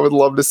know. I would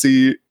love to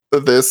see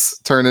this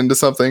turn into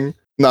something.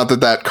 Not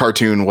that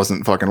cartoon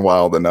wasn't fucking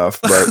wild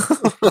enough,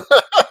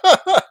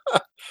 but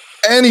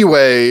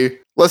anyway,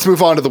 let's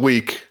move on to the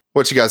week.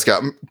 What you guys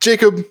got?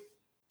 Jacob,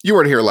 you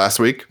weren't here last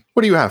week.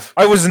 What do you have?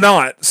 I was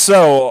not.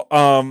 So,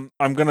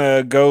 I'm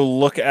gonna go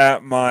look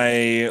at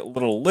my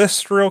little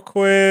list real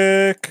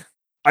quick.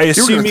 I You were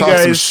assume gonna you talk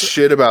some guys.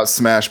 shit about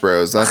Smash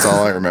Bros. That's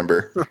all I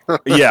remember.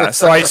 Yeah.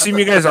 So I assume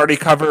you guys already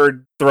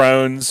covered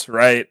Thrones,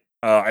 right?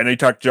 I know you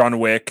talked John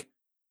Wick,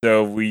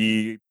 so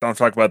we don't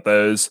talk about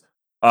those.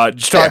 Yeah.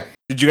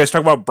 Did you guys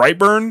talk about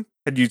Brightburn?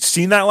 Had you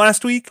seen that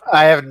last week?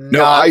 I have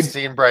not I-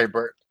 seen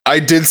Brightburn. I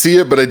did see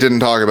it, but I didn't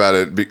talk about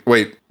it.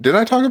 Wait, did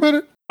I talk about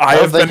it? I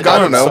don't have think been I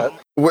gone. don't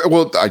know.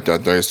 Well, I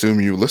assume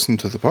you listened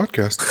to the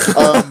podcast.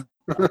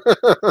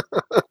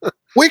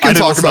 We I can didn't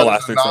talk listen to about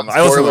last it in week's a one.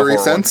 I listened to the non-spoilery horror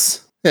one.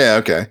 sense.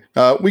 Yeah, okay.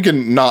 We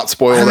can not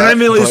spoil And that. I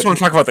mainly just but- want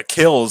to talk about the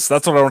kills.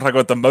 That's what I want to talk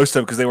about the most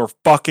of because they were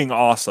fucking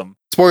awesome.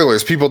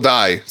 Spoilers, people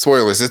die.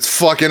 Spoilers, it's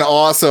fucking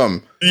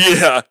awesome.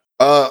 Yeah.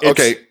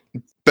 Okay,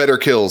 better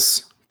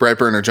kills,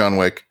 Brightburn or John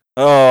Wick?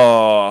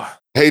 Oh.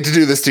 Hate to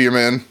do this to you,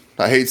 man.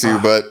 I hate to,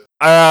 but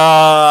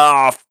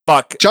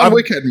Fuck. John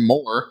Wick had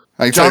more.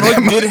 I can John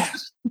tell you Wick that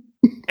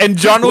did. And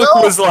John Wick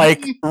Well, was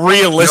like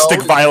realistic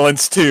no.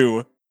 violence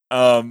too.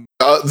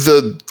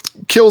 The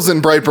kills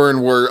in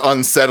Brightburn were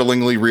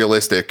unsettlingly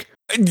realistic.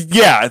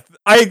 Yeah,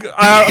 I'm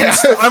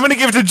gonna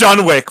give it to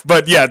John Wick,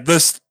 but yeah,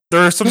 there's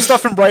some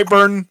stuff in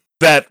Brightburn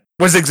that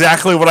was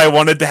exactly what I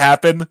wanted to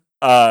happen.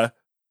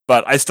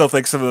 But I still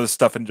think some of the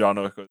stuff in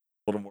John Wick was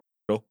a little more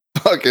real.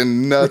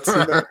 Fucking nuts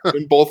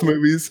in both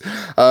movies.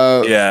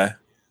 Yeah,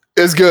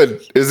 It's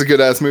good. It's a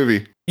good ass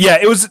movie. yeah,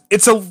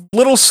 it's a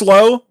little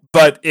slow,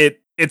 but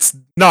it's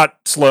not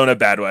slow in a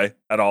bad way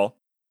at all.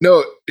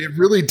 No, it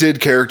really did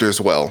characters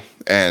well,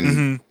 and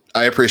Mhm.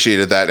 I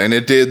appreciated that. And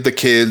it did the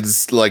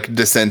kids' like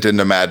descent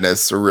into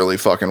madness really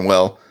fucking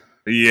well.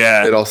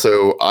 Yeah, It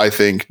also, I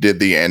think, did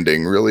the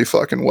ending really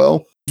fucking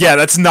well. yeah,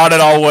 that's not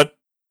at all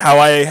how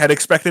I had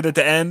expected it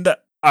to end.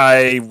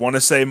 I want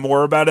to say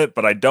more about it,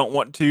 but I don't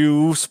want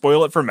to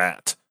spoil it for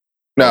Matt.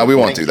 No, we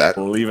won't Thank do that.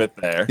 We'll leave it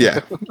there. Yeah,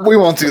 we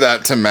won't do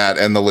that to Matt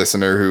and the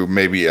listener who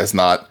maybe has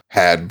not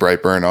had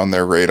Brightburn on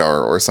their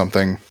radar or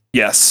something.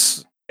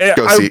 Yes.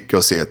 Go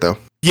see it though.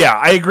 Yeah,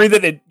 I agree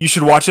that you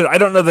should watch it. I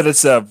don't know that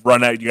it's a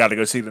run out. You got to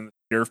go see it in the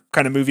theater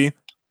kind of movie.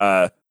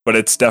 But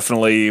it's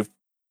definitely.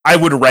 I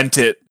would rent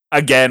it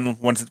again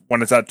when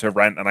it's out to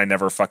rent, and I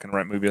never fucking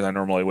rent movies. I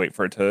normally wait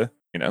for it to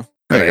go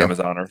There to you go.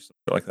 Amazon or something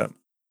like that.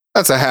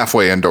 That's a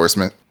halfway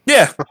endorsement.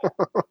 Yeah.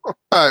 All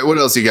right, what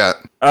else you got?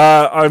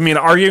 I mean,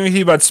 arguing with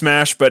you about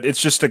Smash, but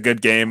it's just a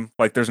good game.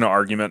 Like, there's no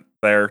argument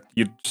there.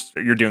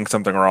 You're doing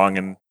something wrong,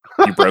 and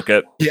you broke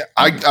it. Yeah,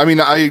 I mean,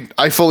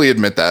 I fully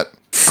admit that.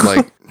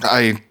 Like,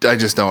 I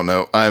just don't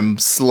know. I'm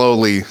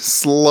slowly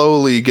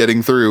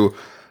getting through.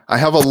 I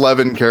have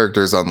 11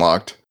 characters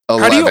unlocked.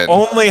 11. How do you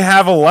only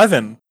have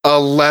 11?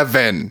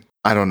 11.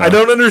 I don't know. I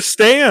don't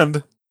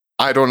understand.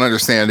 I don't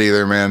understand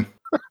either, man.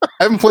 I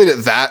haven't played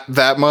it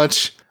that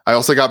much. I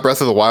also got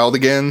Breath of the Wild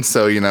again,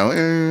 so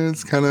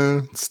it's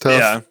tough.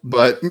 Yeah.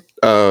 But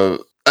I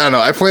don't know.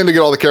 I plan to get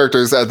all the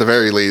characters at the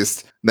very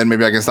least. Then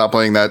maybe I can stop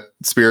playing that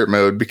spirit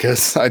mode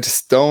because I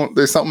just don't.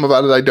 There's something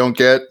about it I don't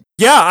get.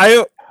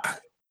 Yeah,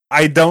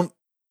 I don't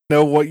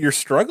know what you're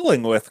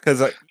struggling with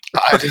because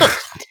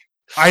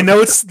I know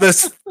it's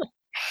this.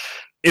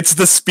 It's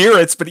the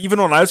spirits, but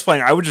even when I was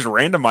playing, I would just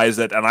randomize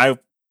it, and I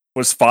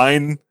was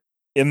fine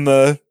in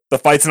the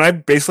fights. And I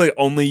basically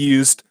only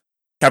used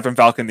Captain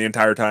Falcon the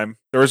entire time.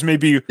 There was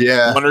maybe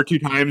Yeah. one or two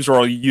times where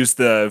I'll use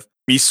the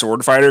Beast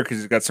Sword Fighter because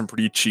he's got some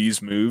pretty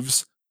cheese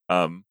moves.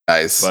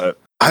 Nice. But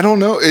I don't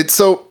know. It's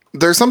so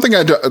there's something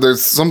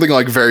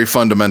like very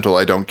fundamental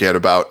I don't get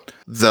about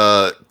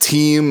the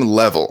team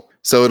level.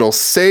 So it'll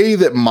say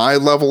that my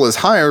level is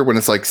higher when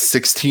it's like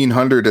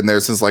 1600 and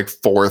theirs is like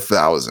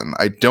 4000.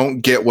 I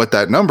don't get what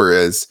that number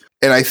is.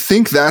 And I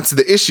think that's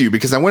the issue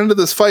because I went into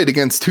this fight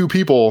against two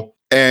people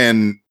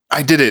and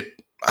I did it,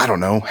 I don't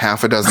know,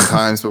 half a dozen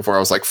times before I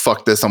was like,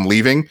 fuck this, I'm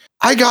leaving.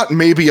 I got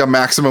maybe a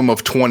maximum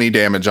of 20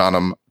 damage on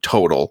them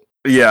total.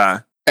 Yeah.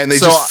 And they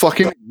So, just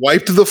fucking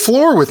wiped the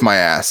floor with my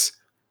ass.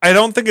 I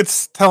don't think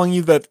it's telling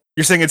you that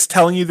you're saying it's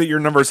telling you that your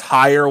number's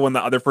higher when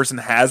the other person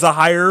has a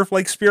higher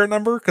like spirit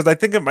number, because I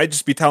think it might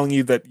just be telling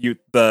you that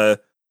the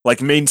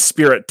like main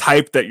spirit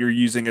type that you're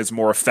using is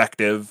more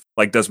effective,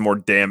 like does more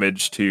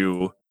damage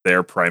to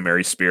their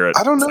primary spirit.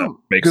 I don't If that know.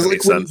 makes any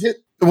Like, when you sense. hit,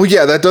 well,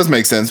 yeah, that does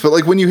make sense. But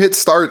like when you hit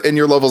start and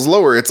your level's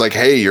lower, it's like,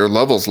 hey, your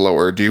level's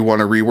lower. Do you want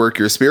to rework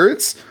your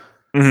spirits?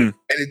 Mhm.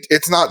 And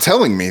it's not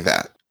telling me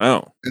that.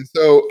 Oh. And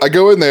so I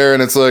go in there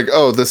and it's like,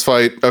 oh, this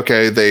fight,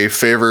 okay, they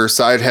favor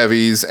side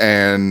heavies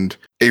and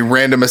a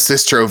random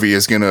assist trophy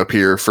is going to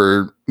appear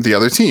for the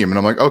other team. And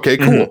I'm like, okay,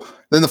 cool. Mhm.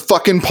 Then the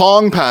fucking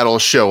pong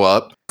paddles show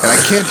up and I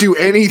can't do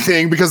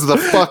anything because of the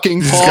fucking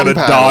You just pong gotta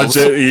paddles. dodge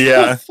it.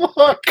 Yeah.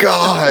 Fuck.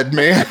 God,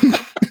 man.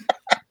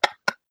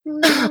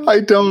 I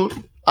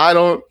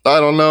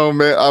don't know,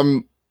 man.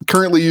 I'm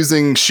currently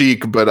using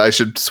Sheik, but I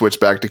should switch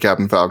back to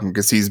Captain Falcon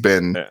because he's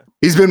been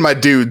my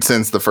dude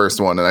since the first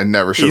one, and I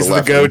never should have He's the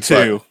left. him,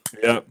 go-to.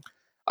 Yep.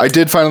 but I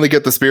did finally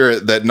get the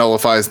spirit that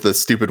nullifies the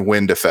stupid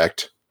wind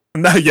effect.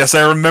 No, yes,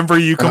 I remember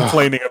you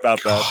complaining about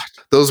that. God,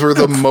 those were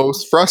the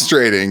most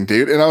frustrating,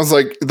 dude. And I was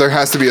like, there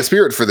has to be a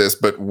spirit for this,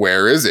 but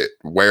where is it?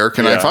 Where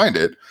can I Yeah. find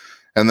it?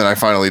 And then I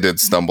finally did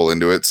stumble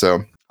into it,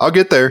 so I'll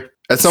get there.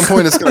 At some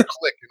point, it's gonna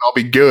click, and I'll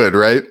be good,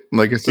 right?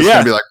 Like it's just Yeah.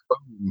 gonna be like,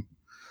 boom.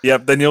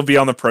 Yep, then you'll be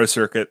on the pro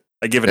circuit.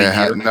 I give it a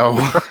Yeah, year. no,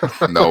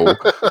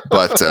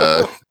 but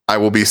I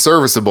will be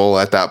serviceable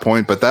at that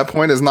point. But that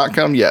point has not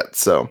come yet.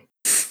 So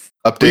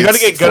updates. You got to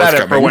get good at it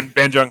for forthcoming. when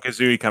Banjo and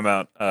Kazooie come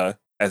out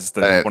as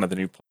one of the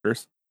new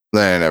players.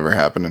 That ain't ever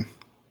happening.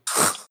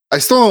 I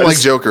still don't like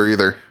Joker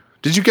either.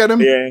 Did you get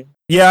him?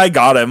 Yeah, I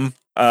got him.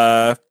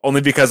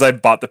 Only because I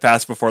bought the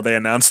pass before they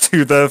announced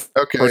who the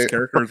Okay. first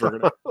characters were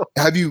gonna.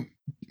 Have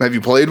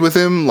you played with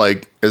him?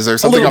 Like, is there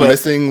something little I'm bit.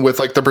 missing with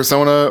like the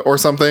persona or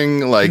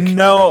something? Like,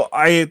 No,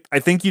 I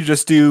think you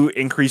just do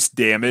increased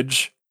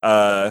damage.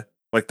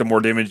 Like the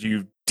more damage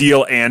you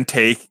deal and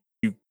take,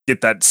 you get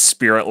that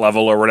spirit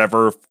level or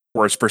whatever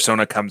where his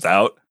persona comes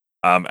out.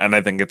 And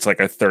I think it's like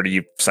a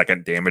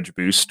 30-second damage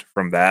boost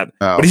from that.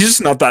 oh. But he's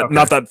just not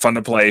that fun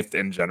to play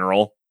in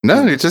general.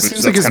 No, it just Which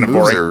seems like his that's kinda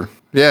moves boring. are.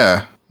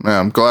 Yeah,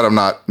 I'm glad I'm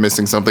not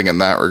missing something in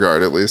that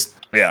regard, at least.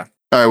 Yeah.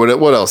 All right,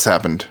 what else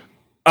happened?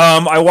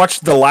 I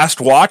watched The Last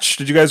Watch.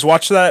 Did you guys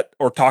watch that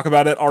or talk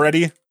about it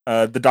already?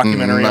 The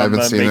documentary I on haven't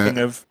the seen making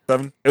of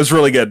Seven. It was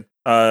really good.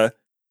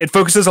 It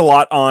focuses a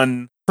lot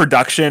on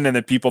production and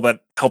the people that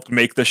helped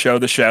make the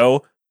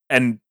show,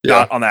 and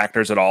not on the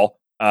actors at all.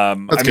 I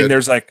mean, good.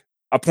 there's like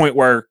a point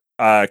where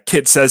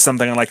Kit says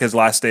something on like his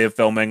last day of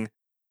filming,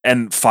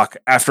 and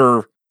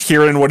after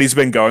hearing what he's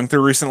been going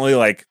through recently,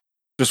 like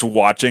just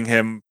watching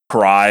him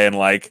cry and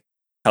like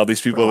how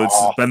these people, it's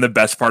Aw. been the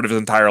best part of his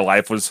entire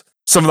life, was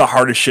some of the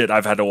hardest shit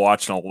I've had to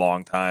watch in a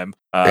long time.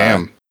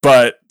 Damn.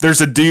 But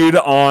there's a dude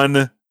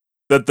on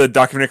that the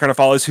documentary kind of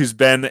follows who's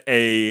been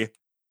a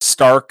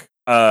Stark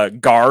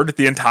guard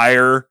the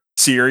entire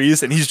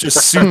series, and he's just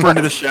super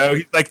into the show.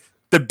 He's like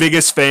the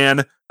biggest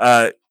fan.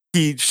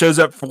 He shows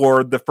up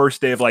for the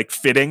first day of like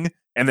fitting,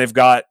 and they've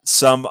got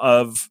some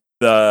of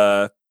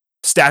the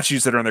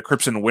statues that are in the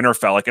Crypts in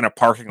Winterfell, like in a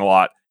parking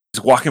lot.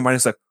 He's walking by and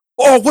he's like,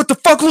 "Oh, what the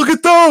fuck? Look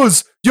at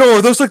those! Yo,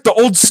 are those like the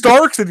old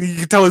Starks?" And you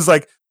can tell he's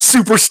like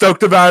super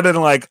stoked about it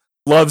and like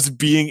loves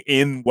being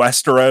in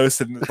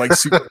Westeros and like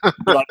super.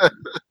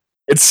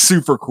 It's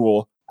super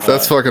cool.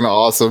 That's fucking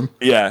awesome.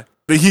 Yeah.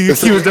 He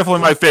was definitely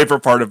my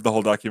favorite part of the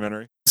whole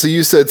documentary. So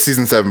you said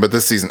season 7, but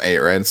this is season 8,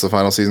 right? It's the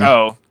final season.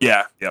 Oh,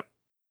 yeah. Yep.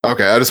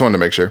 Okay, I just wanted to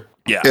make sure.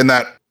 Yeah. And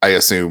that I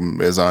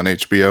assume is on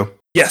HBO.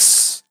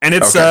 Yes. And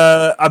it's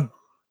Okay. a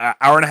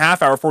hour and a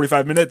half, hour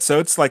 45 minutes, so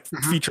it's like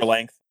Mhm. feature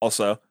length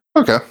also.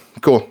 Okay,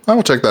 cool. I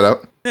will check that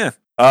out.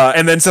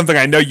 And then something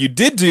I know you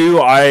did do,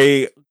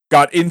 I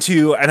got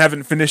into and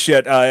haven't finished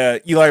yet,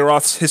 Eli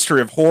Roth's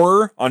History of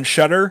Horror on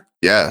Shudder.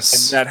 And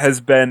Yes. that has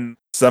been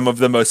some of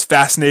the most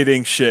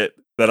fascinating shit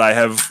that I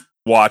have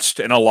watched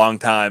in a long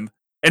time.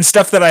 And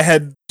stuff that I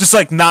had just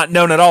like not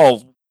known at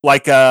all.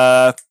 Like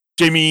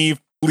Jamie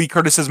Lee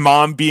Curtis's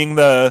mom being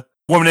the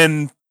woman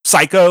in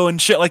Psycho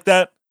and shit like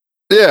that.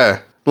 Yeah.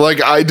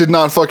 Like I did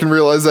not fucking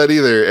realize that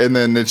either. And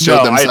then it showed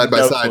No, them I had side by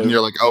no side, clue. and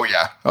you're like, oh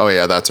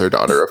yeah, that's her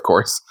daughter, of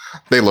course.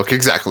 They look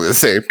exactly the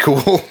same.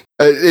 Cool.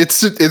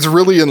 It's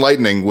really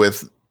enlightening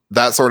with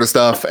that sort of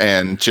stuff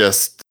and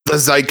just the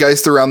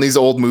zeitgeist around these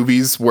old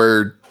movies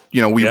where we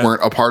Yeah.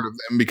 weren't a part of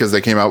them because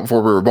they came out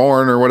before we were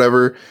born or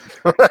whatever.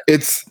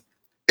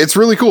 It's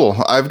really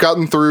cool. I've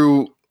gotten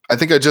through. I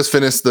think I just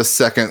finished the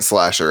second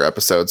slasher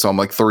episode, so I'm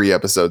like 3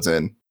 episodes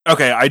in.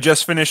 Okay, I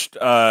just finished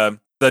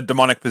the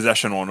demonic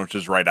possession one, which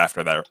is right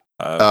after that.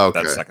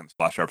 Okay. That second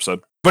slasher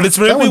episode. But it's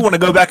made me want to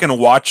go back and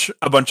watch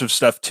a bunch of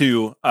stuff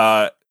too.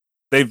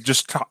 They've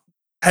just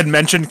had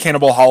mentioned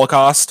Cannibal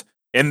Holocaust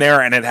in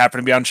there, and it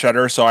happened to be on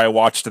Shudder, so I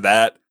watched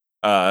that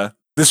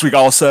this week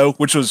also,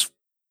 which was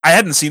I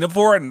hadn't seen it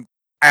before, and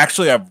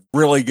actually a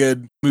really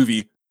good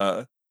movie.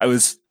 I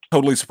was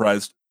totally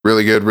surprised.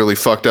 Really good, really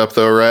fucked up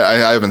though, right?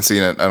 I haven't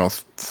seen it. I don't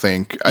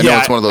think. I know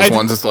it's one of those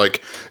ones. It's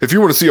like if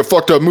you want to see a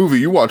fucked up movie,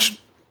 you watch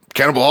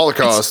Cannibal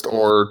Holocaust,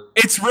 or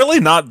it's really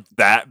not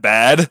that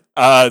bad.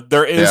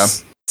 There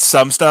is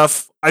some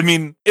stuff. I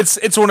mean,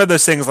 it's one of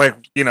those things like,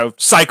 you know,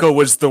 Psycho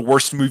was the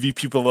worst movie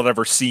people had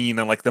ever seen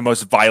and like the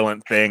most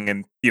violent thing,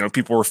 and you know,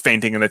 people were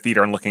fainting in the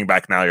theater, and looking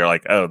back now, you're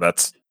like, oh,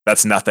 that's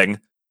nothing.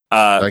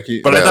 But I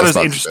thought it was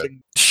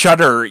interesting.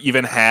 Shudder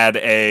even had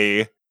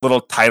a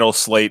little title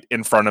slate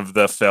in front of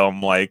the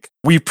film, like,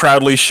 we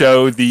proudly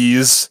show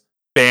these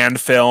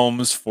banned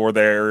films for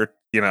their,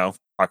 you know,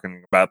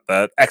 talking about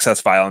the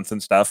excess violence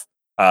and stuff.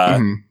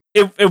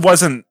 It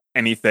wasn't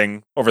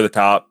anything over the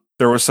top.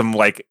 There was some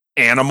like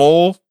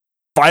animal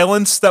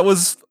violence that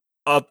was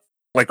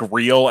like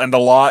real and a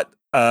lot.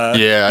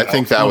 I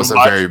think that was a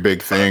very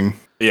big thing.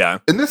 Yeah.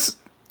 And this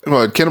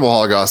Cannibal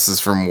Holocaust is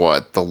from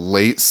what, the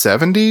late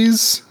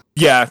 70s?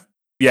 Yeah,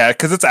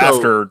 because it's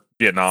after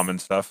Vietnam and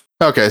stuff.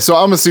 Okay, so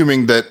I'm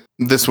assuming that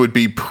this would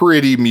be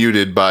pretty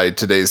muted by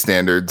today's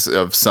standards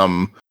of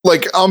some,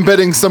 like, I'm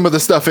betting some of the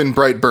stuff in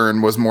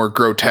Brightburn was more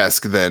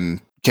grotesque than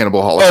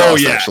Cannibal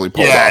Holocaust actually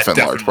pulled off in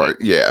large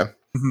part. Yeah.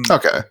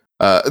 Okay.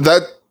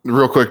 That,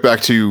 real quick,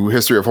 back to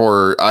History of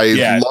Horror. I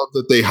love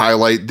that they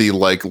highlight the,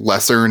 like,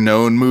 lesser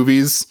known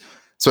movies,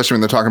 especially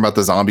when they're talking about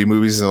the zombie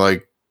movies, and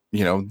like,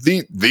 you know,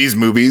 these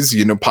movies,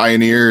 you know,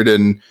 pioneered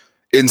and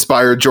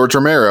inspired George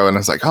Romero. And I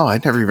was like, oh,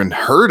 I'd never even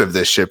heard of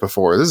this shit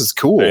before. This is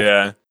cool.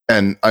 Yeah.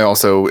 And I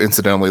also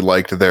incidentally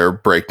liked their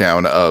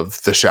breakdown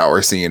of the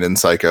shower scene in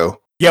Psycho.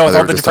 Yeah, with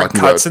all the different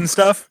cuts and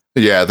stuff.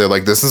 Yeah, they're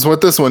like, this is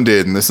what this one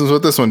did, and this is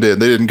what this one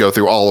did. They didn't go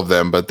through all of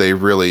them, but they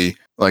really,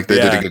 like,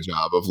 they did a good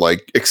job of,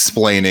 like,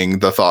 explaining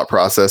the thought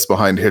process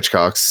behind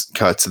Hitchcock's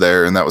cuts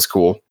there, and that was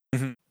cool.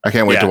 I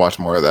can't wait to watch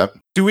more of that.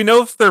 Do we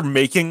know if they're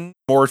making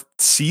more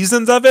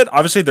seasons of it?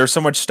 Obviously, there's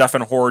so much stuff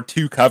in horror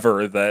to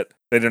cover that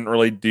they didn't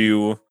really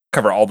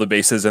cover all the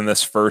bases in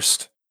this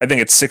first. I think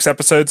it's 6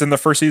 episodes in the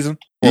first season.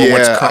 Or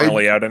what's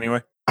currently out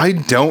anyway. I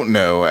don't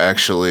know,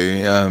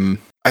 actually. I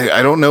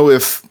don't know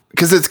if,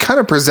 because it's kind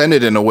of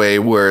presented in a way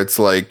where it's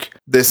like,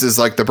 this is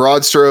like the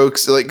broad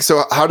strokes. Like,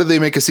 so how do they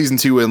make a season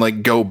 2 and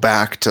like go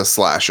back to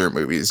slasher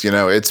movies? You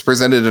know, it's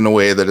presented in a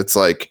way that it's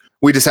like,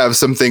 we just have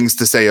some things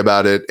to say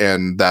about it,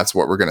 and that's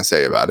what we're going to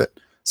say about it.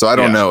 So I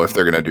don't know if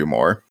they're going to do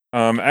more.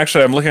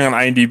 Actually, I'm looking on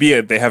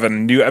IMDb. They have a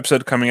new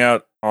episode coming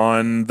out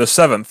on the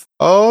 7th.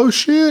 Oh,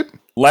 shit.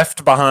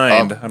 Left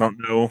Behind. I don't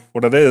know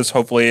what it is.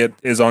 Hopefully it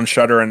is on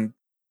Shudder, and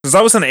because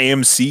that was an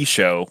AMC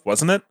show,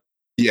 wasn't it?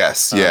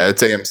 Yes. Yeah,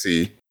 it's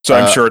AMC. So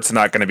I'm sure it's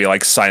not going to be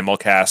like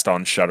simulcast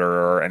on Shudder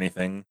or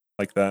anything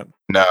like that.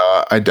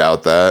 No, I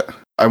doubt that.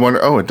 I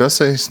wonder. Oh, it does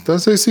say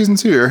season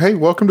 2 here. Hey,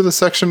 welcome to the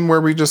section where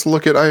we just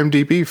look at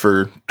IMDb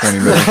for 20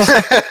 minutes.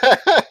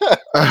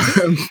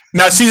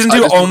 Now, season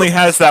 2 only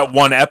has that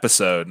one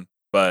episode,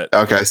 but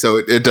okay, so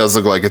it does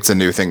look like it's a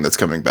new thing that's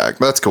coming back.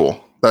 That's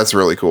cool. That's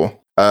really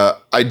cool.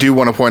 I do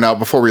want to point out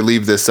before we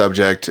leave this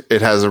subject,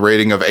 it has a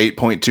rating of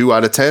 8.2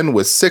 out of 10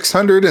 with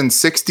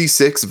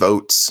 666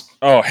 votes.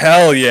 Oh,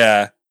 hell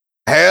yeah.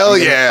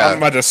 I'm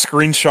about to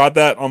screenshot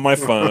that on my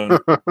phone.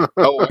 I'm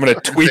going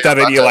to tweet that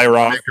at I'm Eli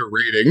Roth. Make a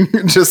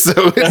rating just so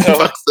it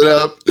fucks it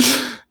up.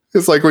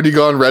 It's like when you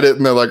go on Reddit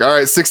and they're like, all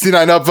right,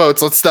 69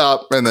 upvotes, let's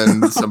stop. And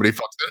then somebody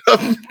fucks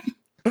it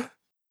up.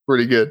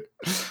 Pretty good.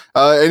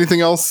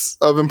 Anything else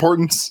of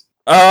importance?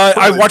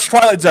 I watched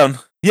Twilight Zone.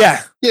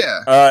 Yeah.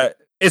 Yeah.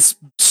 It's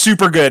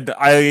super good.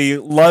 I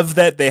love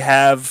that they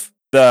have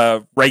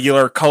the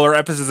regular color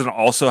episodes and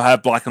also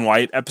have black and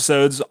white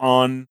episodes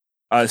on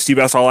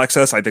CBS All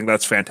Access. I think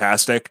that's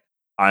fantastic.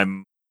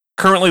 I'm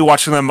currently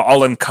watching them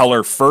all in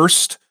color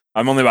first.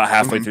 I'm only about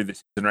halfway through the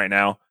season right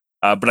now,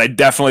 but I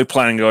definitely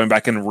plan on going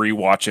back and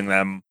rewatching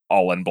them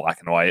all in black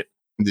and white.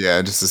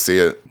 Yeah, just to see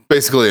it.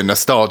 Basically a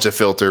nostalgia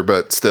filter,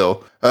 but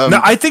still. No,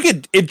 I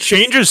think it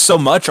changes so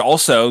much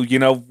also. You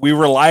know, we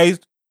rely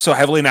so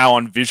heavily now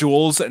on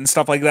visuals and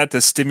stuff like that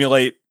to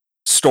stimulate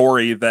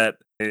story that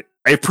I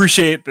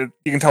appreciate that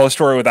you can tell a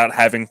story without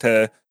having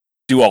to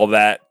do all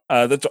that.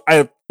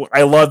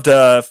 I loved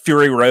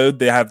Fury Road.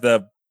 They have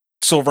the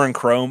silver and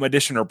chrome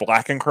edition or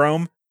black and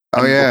chrome.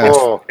 Oh yeah,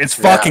 it's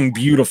fucking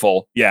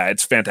beautiful. Yeah,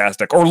 it's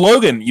fantastic. Or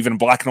Logan, even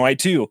black and white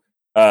too.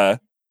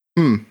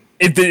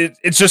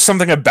 It's just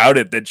something about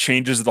it that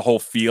changes the whole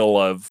feel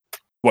of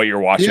what you're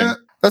watching. Yeah,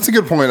 that's a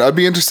good point. I'd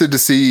be interested to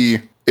see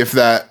if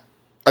that.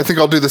 I think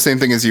I'll do the same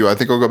thing as you. I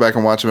think I'll go back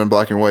and watch them in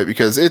black and white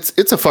because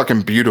it's a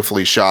fucking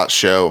beautifully shot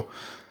show.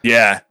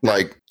 Yeah,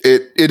 like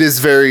it is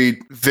very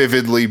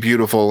vividly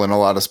beautiful in a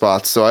lot of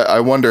spots. So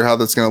I wonder how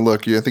that's going to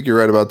look. I think you're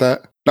right about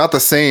that. Not the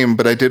same,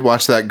 but I did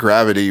watch that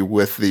Gravity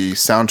with the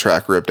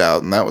soundtrack ripped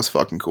out, and that was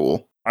fucking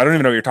cool. I don't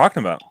even know what you're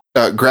talking about.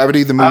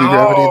 Gravity, the movie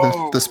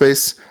Gravity, the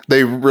space.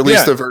 They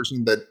released a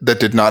version that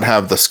did not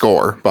have the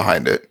score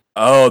behind it.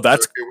 Oh,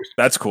 that's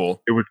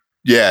cool.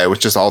 Yeah, it was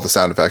just all the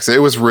sound effects.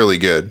 It was really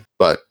good,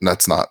 but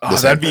that's not. Oh, the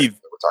same that'd be thing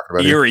that we're talking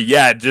about here. eerie.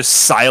 Yeah, just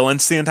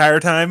silence the entire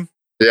time.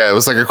 Yeah, it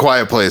was like A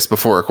Quiet Place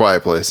before A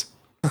Quiet Place.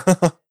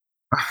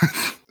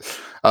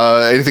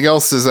 Anything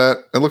else? Is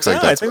that? It looks like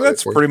No, that's. I think about it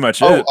that's for- pretty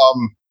much Oh, it.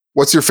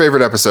 what's your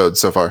favorite episode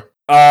so far?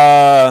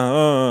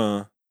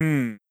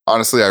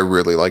 Honestly, I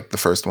really liked the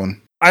first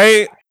one.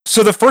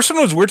 So the first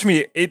one was weird to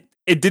me. It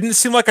didn't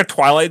seem like a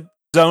Twilight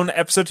Zone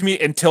episode to me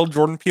until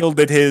Jordan Peele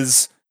did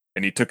his,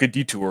 and he took a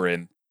detour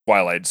in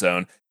Twilight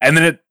Zone, and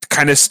then it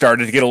kind of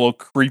started to get a little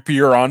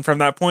creepier on from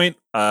that point.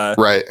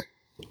 Right.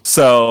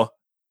 So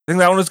I think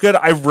that one was good.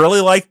 I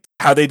really liked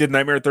how they did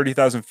Nightmare at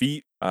 30,000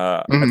 Feet.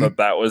 I thought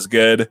that was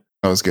good.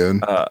 That was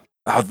good.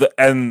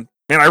 And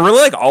man, I really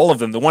like all of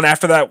them. The one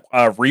after that,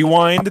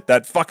 Rewind,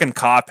 that fucking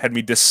cop had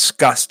me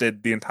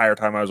disgusted the entire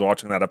time I was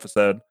watching that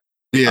episode.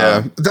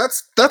 Yeah,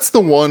 that's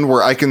the one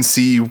where I can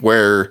see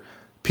where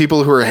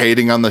people who are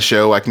hating on the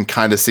show, I can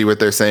kind of see what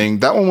they're saying.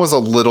 That one was a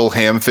little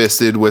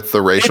ham-fisted with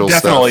the racial It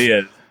definitely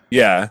stuff. is.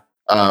 Yeah.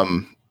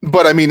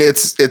 But I mean,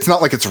 it's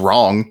not like it's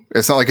wrong.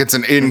 It's not like it's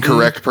an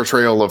incorrect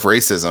portrayal of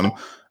racism.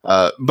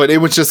 But it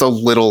was just a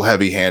little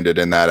heavy-handed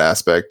in that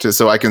aspect.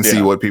 So I can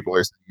see what people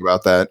are saying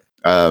about that.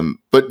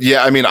 But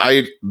yeah, I mean,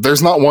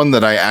 there's not one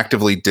that I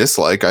actively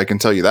dislike. I can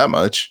tell you that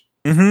much.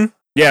 Mm-hmm.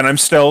 Yeah, and I'm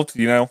still,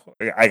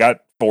 I got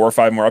 4 or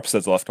 5 more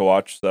episodes left to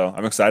watch, so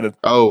I'm excited.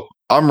 Oh,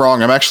 I'm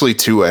wrong. I'm actually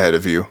 2 ahead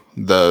of you.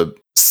 The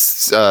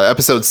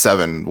episode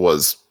 7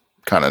 was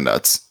kind of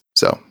nuts.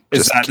 So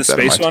Is just that the keep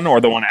in space mind. one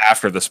or the one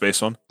after the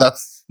space one?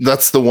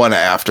 That's the one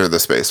after the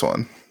space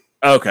one.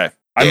 Okay.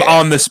 I'm Yeah.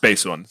 on the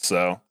space one,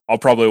 so I'll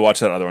probably watch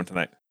that other one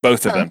tonight.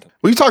 Both of them.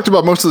 We talked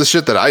about most of the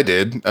shit that I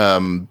did.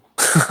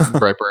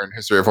 Brightburn,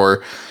 History of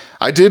Horror.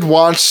 I did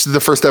watch the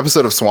first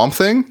episode of Swamp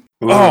Thing.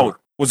 Oh,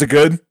 was it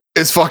good?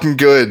 It's fucking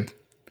good.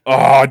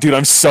 Oh, dude,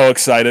 I'm so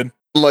excited.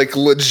 Like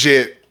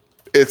legit,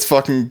 it's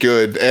fucking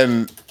good.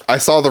 And I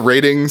saw the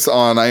ratings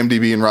on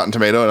IMDb and Rotten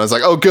Tomato, and I was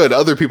like, oh, good.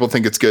 Other people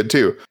think it's good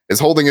too. It's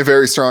holding a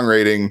very strong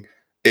rating.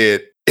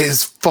 It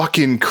is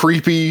fucking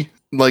creepy.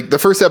 Like the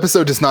first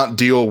episode does not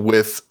deal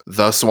with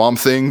the Swamp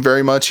Thing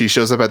very much. He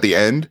shows up at the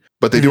end,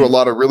 but they do a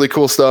lot of really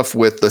cool stuff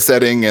with the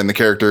setting and the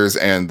characters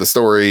and the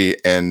story.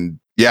 And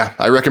yeah,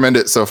 I recommend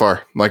it so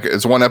far. Like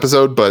it's 1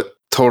 episode, but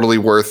totally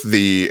worth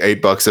the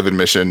 $8 of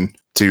admission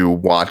to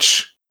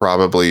watch.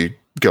 Probably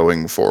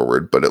going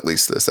forward, but at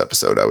least this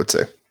episode, I would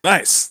say.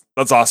 Nice.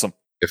 That's awesome.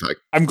 If I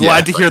I'm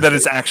glad to hear that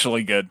it's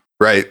actually good.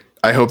 right,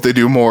 I hope they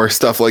do more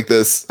stuff like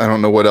this. I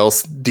don't know what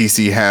else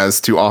DC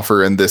has to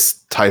offer in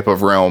this type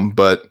of realm,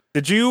 but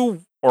Did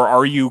you or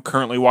are you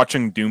currently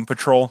watching Doom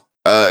Patrol?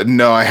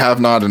 no, I have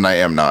not, and I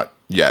am not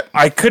yet.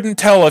 I couldn't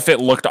tell if it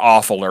looked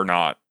awful or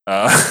not.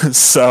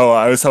 So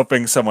I was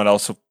hoping someone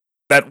else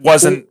that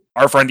wasn't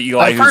our friend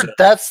Eli, I've who's heard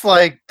that's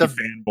like a the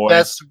fanboy.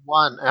 best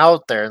one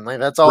out there, and like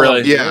that's all.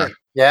 Really? I'm Yeah. hearing.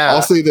 Yeah.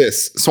 I'll say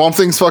this: Swamp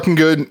Thing's fucking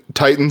good.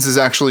 Titans is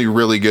actually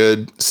really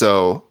good.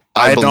 So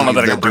I don't know believe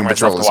that I can bring Doom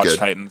myself Patrol to watch is good.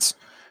 Titans.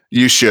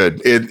 You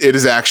should. It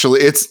is actually.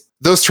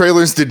 Those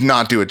trailers did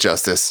not do it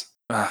justice.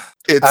 Ugh.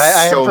 It's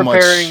I so am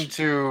preparing much.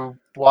 to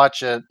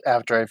watch it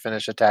after I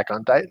finish Attack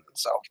on Titan.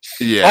 So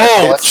Yeah.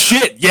 Oh What?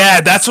 shit!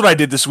 Yeah, that's what I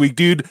did this week,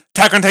 dude.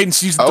 Attack on Titan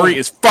season Oh. 3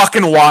 is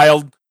fucking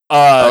wild.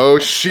 Oh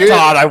shit!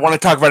 God, I want to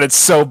talk about it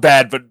so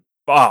bad, but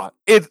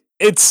it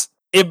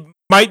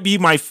might be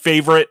my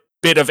favorite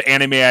bit of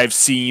anime I've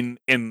seen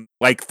in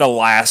like the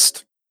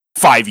last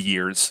 5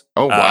 years.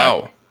 Oh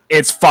wow!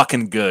 It's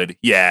fucking good.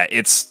 Yeah,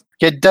 it's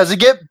does it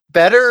get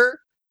better?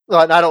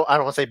 Well, I don't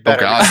want to say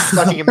better. God. It's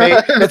fucking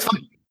amazing. It's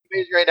fucking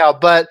amazing right now.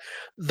 But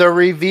the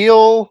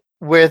reveal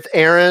with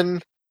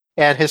Eren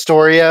and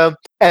Historia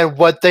and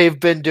what they've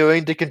been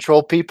doing to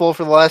control people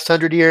for the last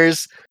 100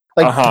 years,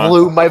 like Uh-huh.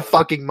 blew my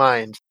fucking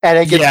mind. And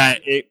it gets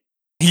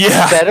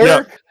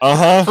better.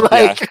 Uh-huh.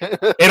 Like,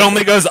 It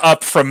only goes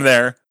up from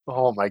there.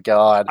 oh my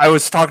god. I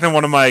was talking to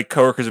one of my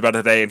coworkers about it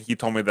today, and he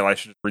told me that I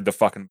should read the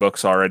fucking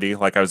books already.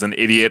 Like I was an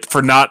idiot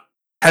for not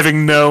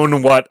having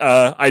known what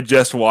I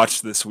just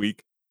watched this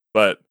week.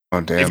 But Oh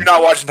if damn! you're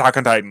not watching Attack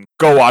on Titan,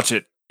 go watch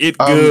it. It's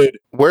Um, good.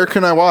 Where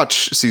can I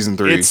watch season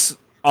 3? It's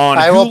on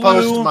I will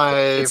post Hulu, my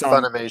it's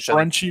on Funimation.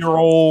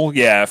 Crunchyroll.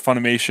 Yeah,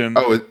 Funimation.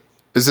 Oh,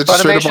 is it just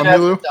straight up Funimation on has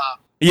Hulu? the dub.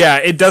 Yeah,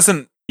 it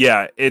doesn't.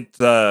 Yeah, it.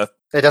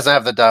 It doesn't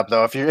have the dub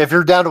though. If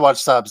you're down to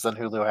watch subs, then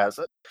Hulu has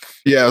it.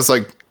 Yeah, I was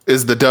like,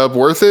 is the dub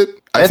worth it?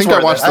 I It's think I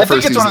worth watched it. the I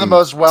think first it's one of the season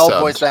most well subbed.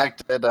 voice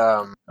acted.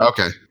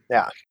 Okay.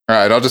 Yeah. All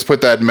right, I'll just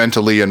put that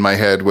mentally in my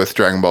head with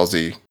Dragon Ball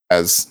Z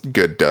as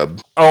good dub.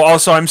 Oh,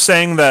 also, I'm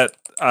saying that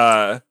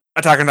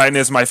Attack on Titan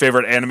is my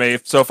favorite anime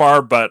so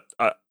far, but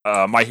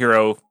My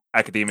Hero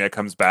Academia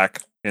comes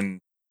back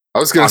in I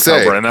was gonna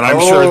October, say, and then I'm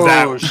sure Oh,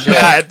 that shit.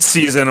 that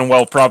season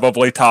will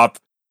probably top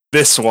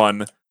this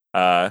one.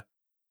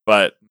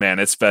 But man,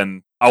 it's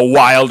been a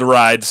wild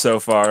ride so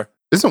far.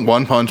 isn't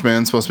One Punch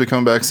Man supposed to be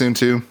coming back soon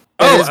too?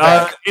 It is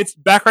back. It's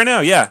back right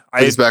now. Yeah,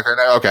 He's back right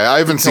now. Okay, I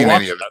haven't to seen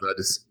watch any of it. But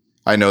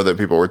I know that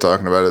people were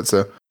talking about it.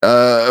 So,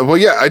 well,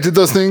 yeah, I did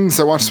those things.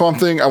 I watched Swamp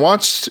Thing. I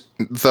watched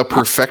The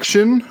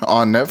Perfection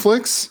on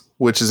Netflix,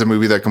 which is a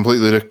movie that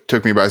completely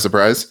took me by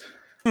surprise.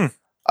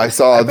 I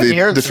saw I've been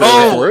hearing the some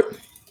trailer shit. for it.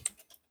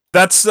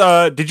 That's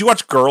did you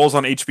watch Girls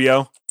on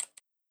HBO?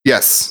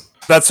 Yes.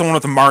 That's the one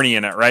with Marnie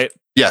in it, right?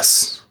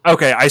 Yes.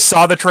 Okay, I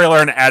saw the trailer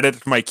and added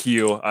it to my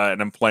queue,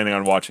 and I'm planning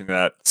on watching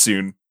that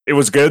soon. It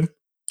was good.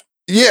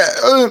 Yeah.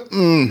 I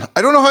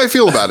don't know how I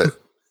feel about it.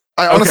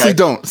 I honestly Okay.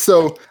 don't.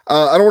 So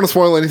I don't want to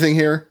spoil anything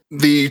here.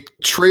 The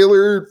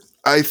trailer,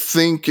 I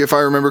think, if I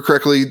remember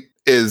correctly,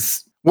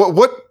 is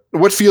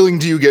what feeling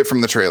do you get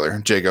from the trailer,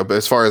 Jacob,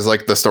 as far as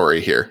like the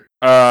story here?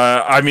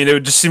 I mean, it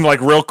would just seem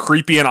like real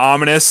creepy and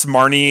ominous.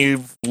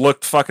 Marnie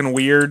looked fucking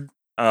weird.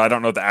 I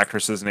don't know what the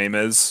actress's name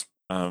is.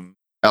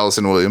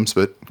 Allison Williams,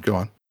 but go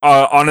on.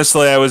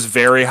 Honestly, I was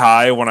very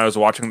high when I was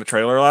watching the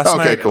trailer last Okay,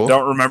 night. cool.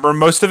 Don't remember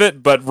most of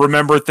it, but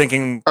remember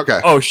thinking, Okay.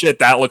 "Oh shit,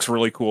 that looks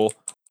really cool."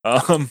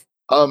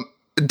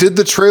 Did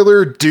the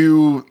trailer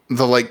do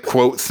the like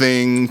quote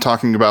thing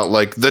talking about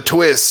like the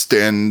twist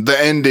and the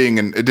ending,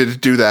 and did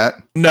it do that?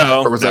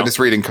 No, Or was no. I just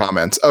reading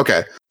comments?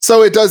 Okay.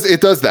 So it does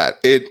that.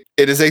 It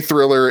is a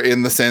thriller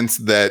in the sense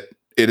that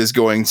it is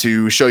going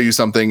to show you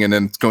something and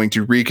then it's going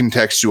to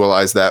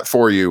recontextualize that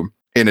for you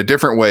in a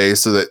different way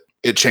so that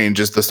it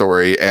changes the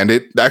story, and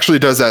it actually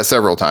does that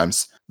several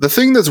times. The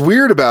thing that's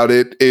weird about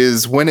it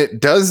is when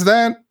it does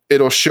that,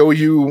 it'll show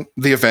you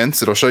the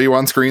events, it'll show you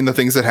on screen the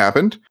things that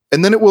happened,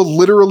 and then it will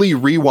literally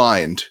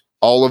rewind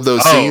all of those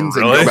Oh, scenes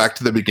and really? go back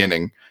to the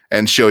beginning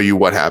and show you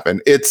what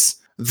happened. It's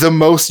the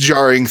most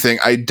jarring thing.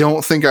 I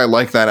don't think I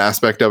like that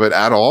aspect of it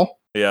at all.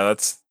 Yeah,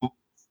 that's kind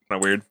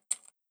of weird.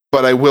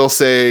 But I will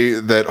say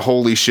that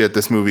holy shit,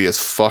 this movie is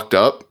fucked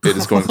up. It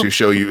is going to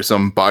show you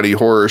some body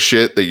horror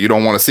shit that you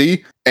don't want to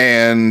see.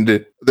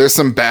 And there's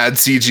some bad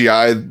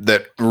CGI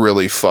that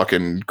really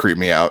fucking creep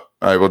me out.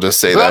 I will just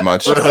say that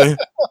much. Really?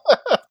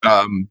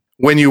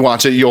 When you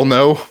watch it, you'll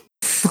know.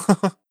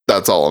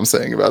 That's all I'm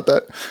saying about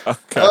that.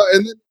 Okay.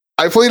 And then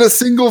I played a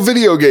single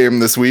video game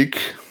this week.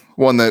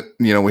 One that,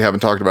 we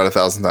haven't talked about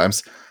 1,000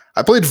 times.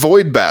 I played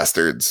Void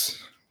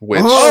Bastards,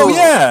 which Oh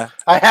yeah,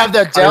 I have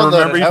that I downloaded.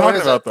 remember you How talking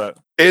is it? about that.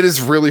 it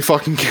is really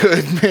fucking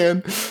good,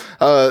 man.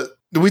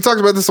 We talked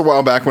about this a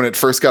while back when it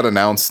first got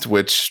announced,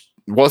 which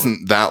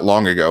wasn't that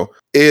long ago.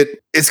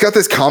 It's got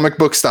this comic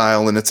book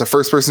style, and it's a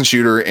first person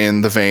shooter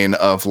in the vein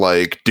of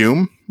like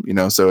Doom,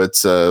 so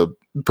it's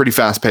pretty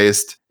fast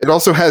paced. It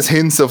also has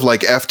hints of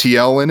like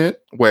FTL in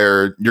it,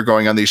 where you're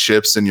going on these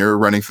ships and you're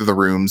running through the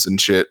rooms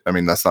and shit. I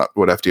mean, that's not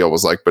what FTL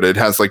was like, but it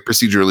has like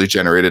procedurally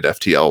generated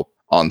FTL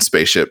on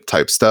spaceship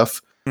type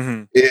stuff.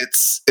 Mhm.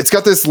 It's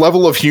got this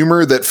level of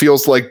humor that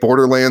feels like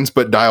Borderlands,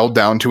 but dialed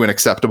down to an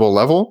acceptable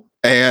level.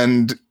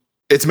 And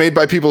it's made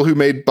by people who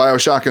made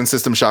BioShock and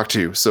System Shock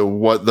 2. So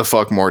what the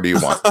fuck more do you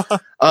want?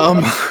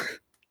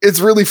 It's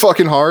really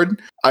fucking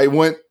hard. I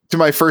went to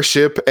my first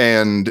ship,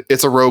 and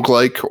it's a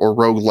roguelike or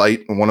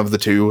roguelite, one of the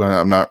two.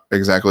 I'm not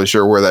exactly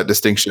sure where that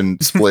distinction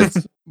splits.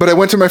 But I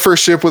went to my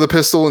first ship with a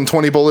pistol and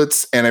 20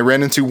 bullets, and I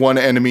ran into one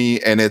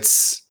enemy, and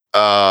it's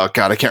God,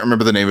 I can't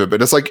remember the name of it,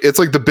 but it's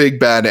like the big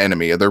bad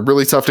enemy. They're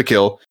really tough to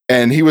kill.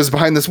 And he was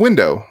behind this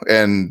window,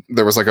 and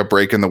there was like a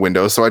break in the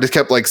window. So I just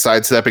kept like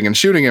sidestepping and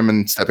shooting him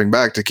and stepping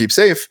back to keep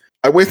safe.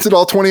 I wasted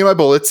all 20 of my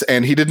bullets,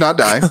 and he did not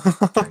die.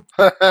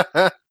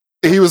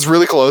 He was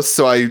really close,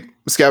 so I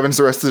scavenged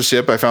the rest of the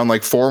ship. I found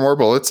like 4 more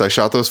bullets. I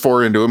shot those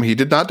 4 into him. He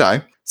did not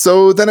die.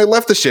 So then I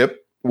left the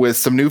ship with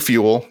some new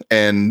fuel,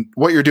 and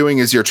what you're doing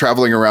is you're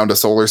traveling around a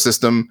solar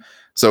system.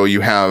 So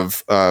you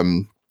have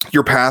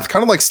your path,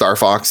 kind of like Star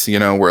Fox,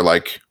 where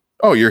like,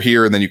 oh, you're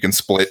here, and then you can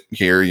split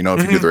here, if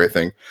you do the right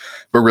thing.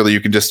 But really,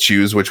 you can just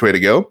choose which way to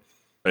go.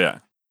 Yeah.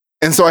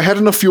 And so I had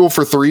enough fuel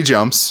for 3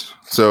 jumps.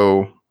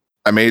 So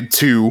I made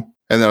 2,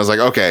 and then I was like,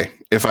 okay,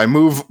 if I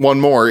move one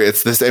more,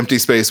 it's this empty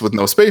space with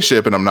no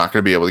spaceship, and I'm not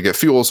going to be able to get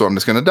fuel, so I'm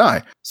just going to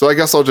die. So I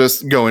guess I'll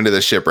just go into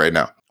this ship right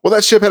now. Well,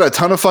 that ship had a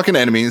ton of fucking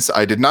enemies.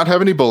 I did not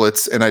have any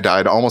bullets, and I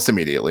died almost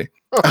immediately.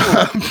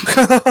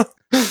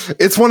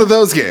 It's one of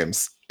those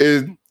games.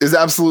 It is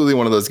absolutely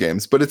one of those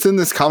games, but it's in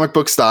this comic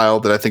book style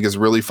that I think is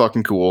really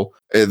fucking cool.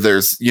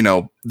 There's,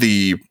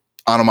 the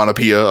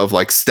onomatopoeia of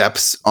like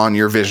steps on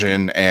your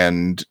vision,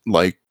 and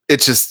like it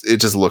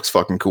just looks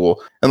fucking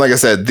cool. And like I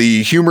said,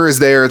 the humor is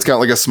there. It's got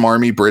like a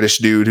smarmy British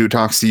dude who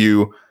talks to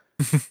you.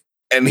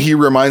 And he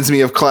reminds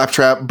me of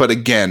Claptrap, but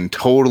again,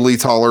 totally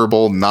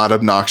tolerable, not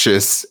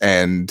obnoxious,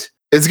 and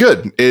it's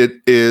good. It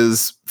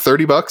is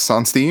 $30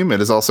 on Steam.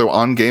 It is also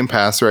on Game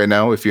Pass right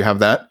now if you have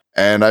that.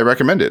 And I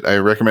recommend it. I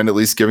recommend at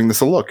least giving this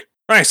a look.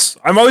 Nice.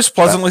 I'm always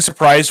pleasantly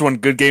surprised when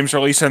good games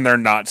release and they're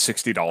not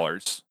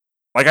 $60.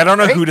 Like, I don't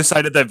know Right? who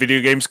decided that video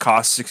games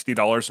cost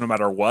 $60 no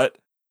matter what.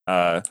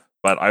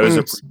 But I was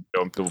appreciative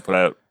when people put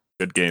out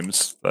good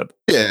games.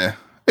 Yeah,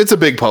 it's a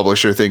big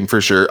publisher thing for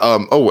sure.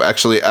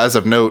 Actually, as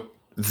of note,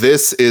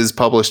 this is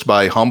published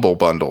by Humble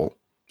Bundle.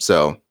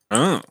 So,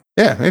 Oh,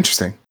 yeah,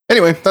 interesting.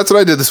 Anyway, that's what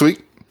I did this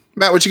week.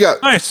 Matt, what you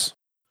got? nice.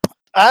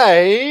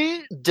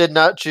 I did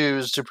not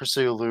choose to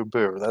pursue Lu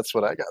Bu. That's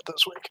what I got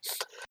this week.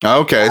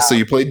 Okay, so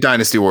you played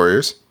Dynasty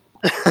Warriors.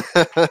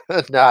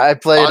 No, I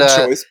played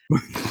Odd choice.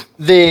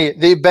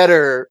 the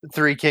better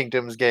Three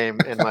Kingdoms game,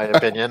 in my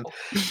opinion.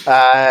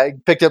 I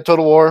picked up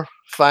Total War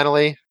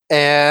finally,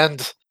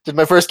 and did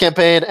my first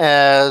campaign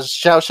as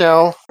Xiao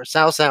Xiao or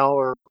Cao Cao,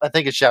 or I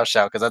think it's Xiao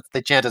Xiao because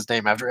they chant his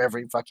name after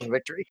every fucking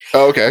victory.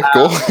 Oh, okay,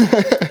 cool.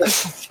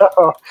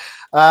 So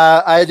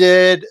I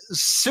did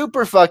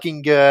super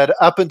fucking good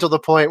up until the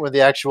point when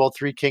the actual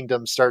three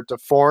kingdoms start to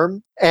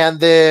form. And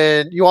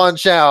then Yuan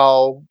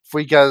Shao,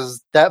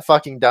 because that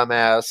fucking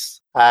dumbass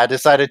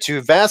decided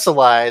to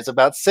vassalize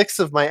about 6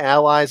 of my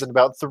allies and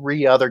about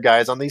 3 other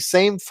guys on the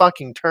same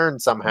fucking turn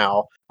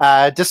somehow,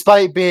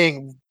 despite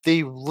being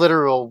the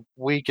literal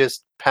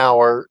weakest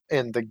power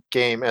in the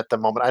game at the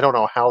moment. I don't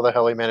know how the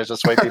hell he managed to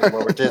sway people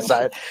over to his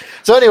side.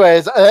 So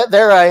anyways,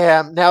 there I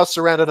am, now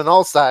surrounded on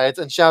all sides,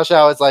 and Xiao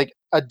Xiao is like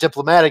a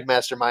diplomatic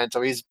mastermind,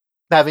 so he's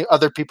having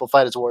other people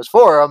fight his wars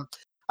for him.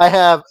 I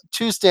have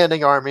 2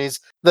 standing armies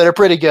that are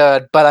pretty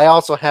good, but I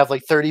also have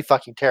like 30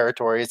 fucking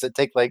territories that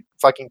take like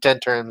fucking 10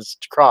 turns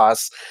to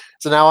cross.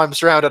 So now I'm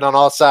surrounded on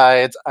all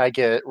sides. I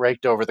get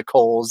raked over the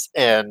coals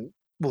and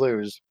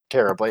lose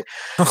terribly.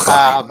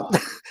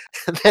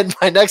 Then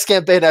my next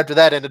campaign after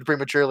that ended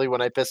prematurely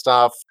when I pissed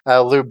off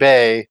Liu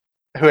Bei,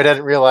 who I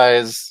didn't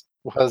realize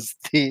was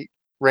the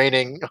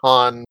reigning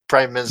Han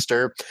prime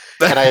minister,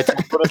 and I had to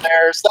put in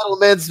their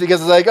settlements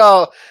because it's like,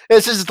 oh,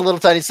 it's just a little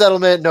tiny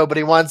settlement,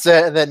 nobody wants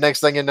it, and then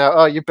next thing you know,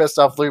 oh, you pissed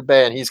off Liu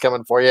Bei and he's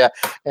coming for you,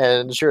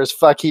 and sure as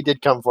fuck he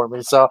did come for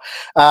me. So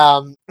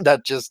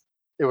that just,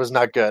 it was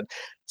not good.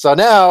 So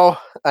now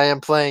I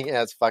am playing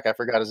as, fuck, I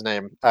forgot his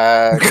name.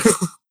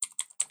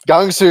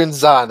 Gongsun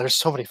Zan. There's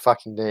so many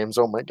fucking names.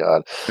 Oh my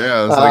god.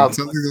 Yeah, it's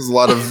like there's a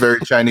lot of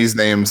very Chinese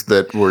names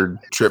that would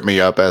trip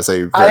me up as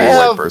a very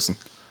white person.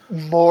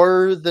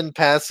 More than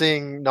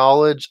passing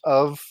knowledge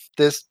of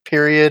this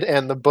period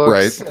and the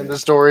books and the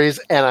stories,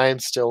 and I'm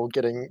still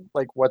getting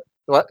like what,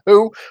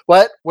 who,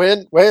 what,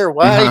 when, where,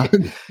 why,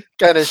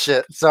 kind of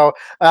shit. So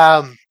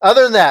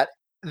other than that,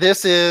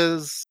 this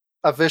is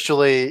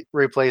officially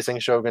replacing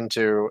Shogun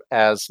 2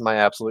 as my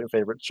absolute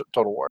favorite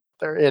Total War.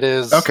 There, it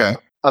is. Okay.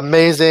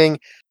 Amazing.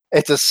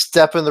 It's a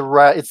step in the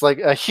right. It's like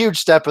a huge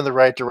step in the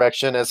right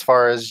direction as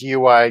far as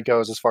UI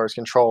goes, as far as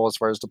control, as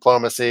far as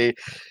diplomacy.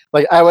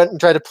 Like I went and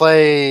tried to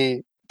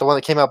play the one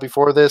that came out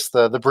before this,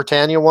 the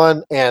Britannia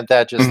one, and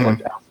that just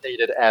looked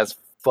outdated as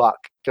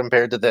fuck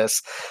compared to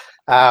this.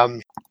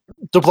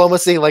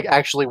 Diplomacy like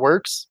actually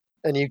works,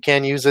 and you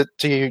can use it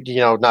to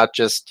not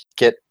just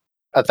get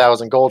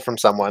 1,000 gold from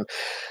someone.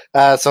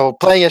 So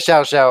playing as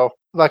Xiao Xiao,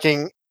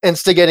 fucking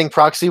instigating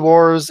proxy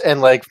wars and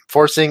like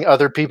forcing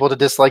other people to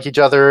dislike each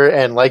other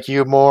and like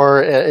you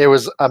more. It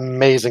was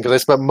amazing because I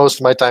spent most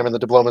of my time in the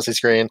diplomacy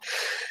screen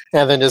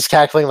and then just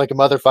cackling like a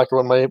motherfucker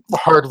when my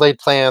hard laid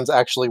plans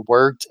actually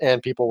worked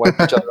and people wiped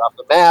each other off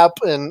the map.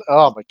 And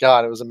oh my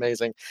god, it was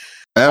amazing.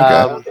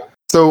 Okay.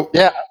 So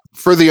yeah,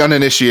 for the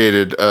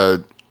uninitiated,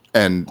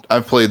 and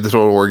I've played the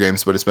Total War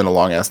games, but it's been a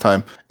long ass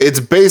time. It's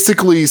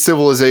basically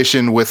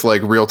Civilization with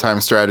like real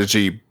time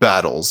strategy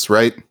battles,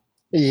 right?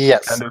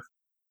 Yes. Kind of.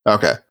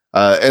 Okay.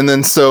 And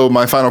then so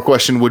my final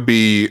question would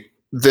be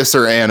this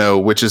or Anno,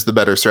 which is the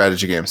better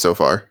strategy game so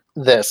far?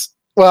 This.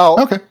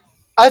 Well, okay.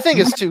 I think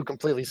it's 2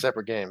 completely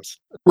separate games.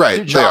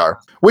 Right, they are.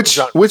 Which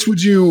are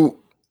you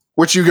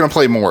gonna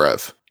play more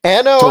of?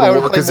 Anno, I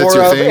would play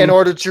more of in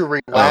order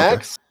to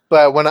relax. Okay.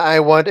 But when I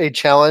want a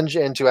challenge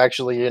and to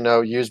actually,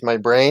 use my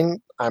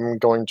brain, I'm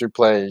going to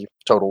play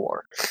Total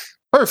War.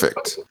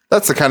 Perfect.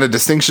 That's the kind of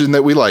distinction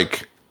that we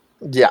like.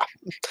 Yeah.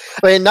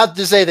 I mean, not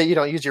to say that you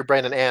don't use your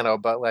brain in Anno,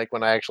 but like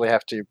when I actually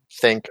have to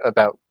think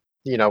about,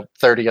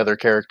 30 other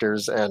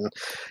characters and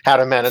how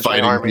to manage my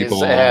armies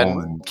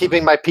and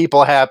keeping my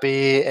people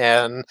happy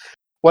and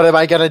what am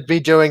I going to be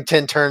doing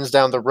 10 turns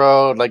down the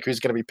road? Like who's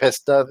going to be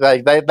pissed off?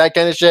 Like that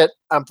kind of shit.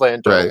 I'm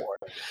playing Total War.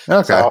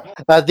 Okay. So,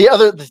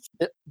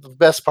 the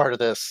best part of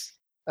this,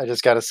 I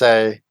just got to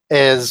say,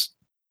 is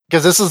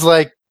because this is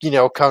like,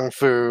 kung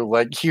fu,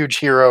 like huge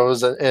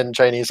heroes in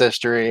Chinese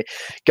history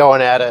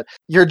going at it.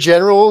 Your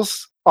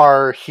generals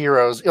are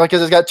heroes. Like,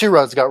 because it's got 2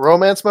 roads. It's got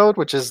romance mode,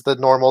 which is the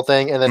normal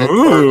thing, and then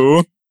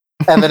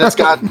it's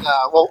got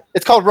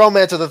it's called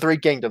Romance of the Three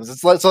Kingdoms.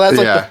 It's like, so that's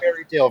like the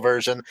fairy tale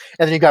version,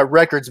 and then you got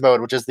records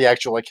mode, which is the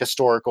actual like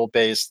historical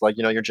based. Like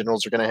your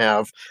generals are going to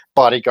have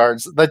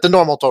bodyguards, like the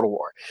normal Total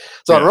War.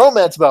 So in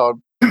romance mode,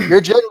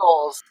 your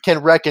generals can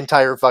wreck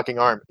entire fucking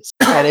armies,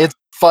 and it's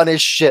fun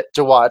as shit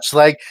to watch.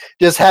 Like,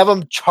 just have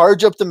them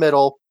charge up the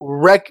middle,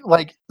 wreck,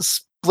 like,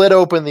 split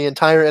open the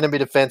entire enemy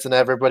defense and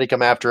everybody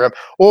come after him.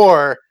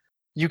 Or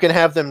you can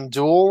have them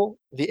duel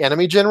the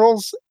enemy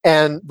generals,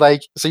 and,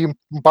 like, so you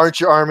march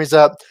your armies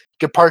up,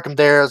 you can park them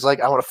there. It's like,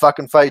 I want to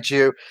fucking fight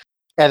you.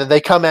 And then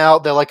they come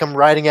out, they're like, come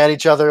riding at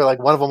each other.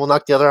 Like, one of them will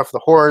knock the other off the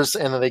horse,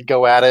 and then they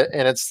go at it,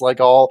 and it's like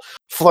all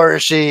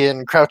flourishy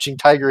and crouching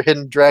tiger,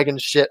 hidden dragon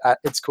shit.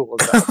 It's cool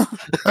as hell.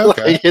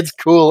 Okay. Like, it's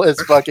cool as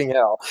fucking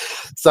hell.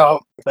 So,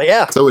 but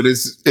yeah. So it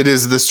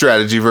is the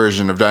strategy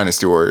version of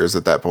Dynasty Warriors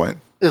at that point.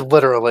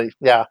 Literally,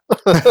 yeah.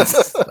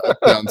 That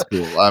sounds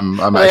cool. I'm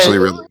actually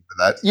really into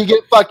that. You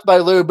get fucked by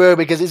Lu Bu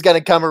because he's going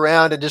to come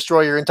around and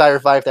destroy your entire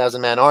 5,000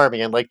 man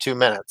army in like 2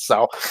 minutes.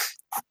 So.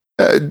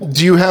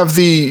 Do you have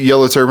the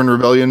Yellow Turban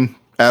Rebellion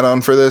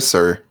add-on for this,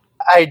 or?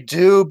 I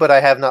do, but I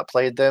have not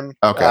played them.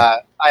 Okay.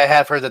 I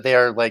have heard that they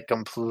are like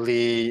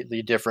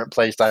completely different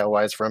playstyle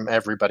wise from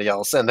everybody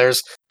else, and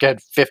there's good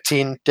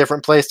 15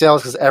 different playstyles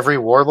because every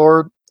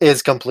warlord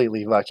is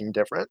completely fucking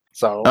different.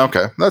 So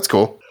Okay, that's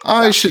cool.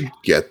 I should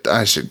get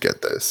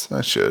this.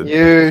 I should.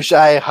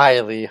 I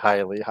highly.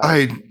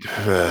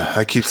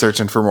 I keep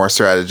searching for more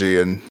strategy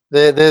and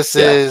This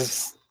Yeah.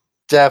 is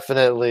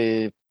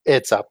definitely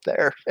it's up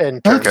there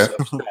in terms Okay.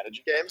 of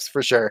strategy games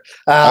for sure.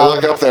 I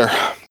look up there.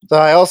 So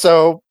I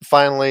also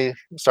finally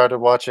started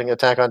watching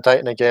Attack on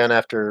Titan again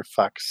after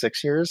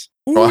 6 years.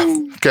 Wow.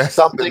 Okay.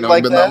 Something Didn't know like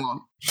it'd been that.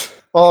 long.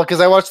 Well,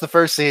 because I watched the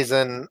first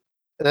season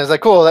and I was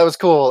like, cool, that was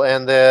cool.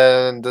 And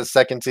then the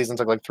second season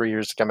took like 3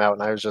 years to come out,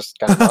 and I was just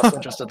kind of lost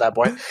interest at that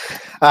point.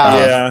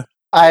 Yeah.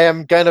 I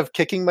am kind of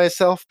kicking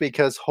myself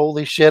because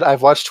holy shit,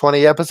 I've watched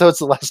 20 episodes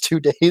the last 2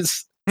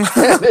 days.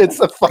 And it's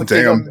a fucking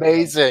Damn.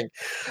 amazing.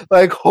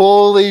 Like,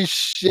 holy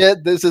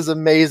shit, this is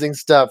amazing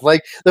stuff.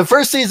 Like, the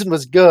first season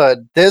was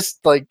good. This,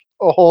 like,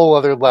 a whole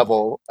other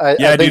level. I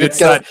Yeah, think dude, it's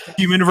gonna- that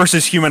human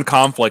versus human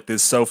conflict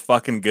is so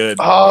fucking good.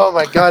 Oh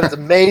my god, it's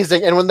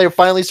amazing. And when they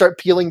finally start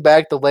peeling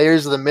back the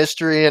layers of the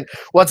mystery and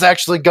what's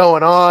actually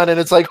going on, and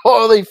it's like,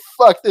 holy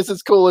fuck, this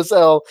is cool as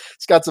hell.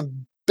 It's got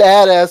some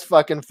badass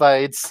fucking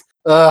fights.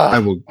 I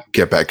will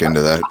get back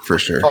into that for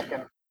sure.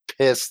 Fucking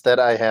pissed that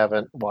I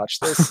haven't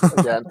watched this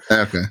again.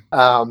 Okay.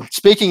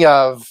 Speaking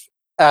of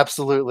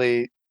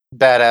absolutely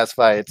badass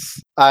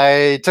fights,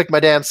 I took my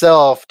damn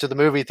self to the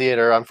movie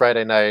theater on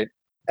Friday night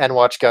and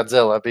watched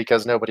Godzilla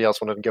because nobody else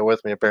wanted to go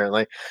with me,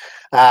 apparently.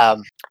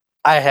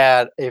 I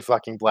had a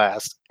fucking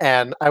blast,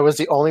 and I was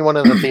the only one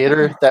in the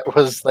theater that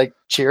was like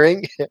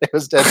cheering. It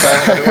was dead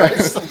silent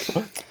otherwise.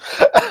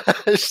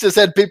 I just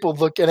had people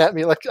looking at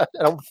me like, I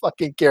don't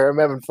fucking care. I'm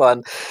having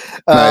fun.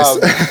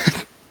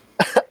 Nice.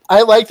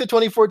 I like the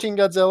 2014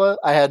 Godzilla.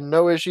 I had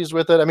no issues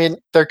with it. I mean,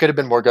 there could have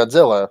been more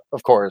Godzilla,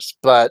 of course,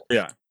 but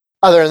Yeah.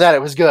 other than that,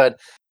 it was good.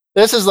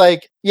 This is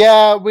like,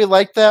 yeah, we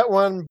like that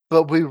one,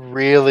 but we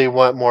really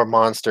want more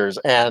monsters.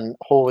 And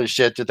holy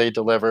shit, did they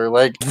deliver?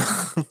 Like,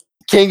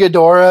 King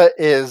Ghidorah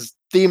is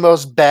the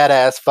most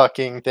badass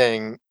fucking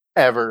thing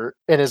ever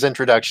in his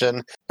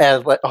introduction.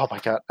 And like, oh my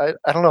god, I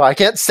don't know. I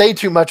can't say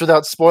too much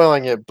without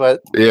spoiling it,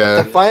 but the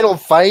Yeah. final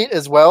fight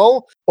as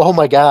well. Oh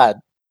my god.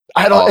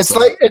 I don't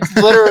Awesome. it's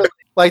literally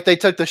like they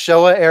took the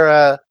Showa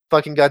era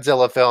fucking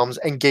Godzilla films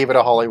and gave it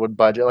a Hollywood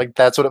budget. Like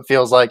that's what it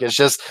feels like. It's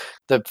just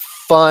the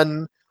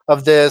fun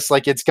of this.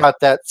 Like it's got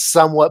that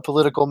somewhat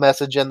political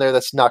message in there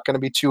that's not going to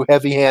be too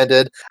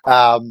heavy-handed.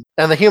 And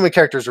the human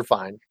characters are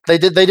fine. They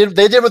did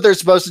what they're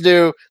supposed to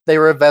do. They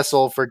were a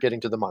vessel for getting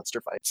to the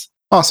monster fights.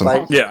 Awesome.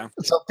 Like Yeah.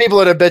 so people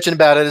that are bitching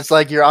about it, it's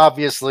like you're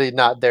obviously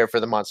not there for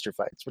the monster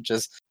fights, which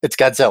is it's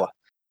Godzilla.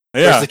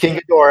 There's Yeah. the King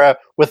Ghidorah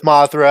with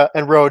Mothra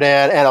and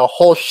Rodan and a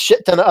whole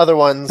shit ton of other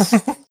ones.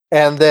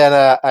 And then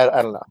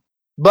I don't know.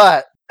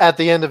 But at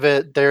the end of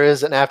it, there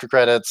is an after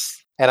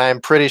credits, and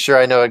I'm pretty sure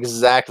I know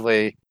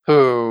exactly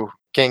who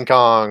King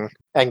Kong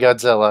and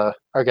Godzilla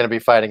are going to be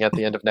fighting at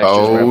the end of next year's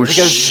Oh movie.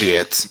 Because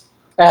shit.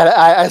 and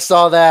I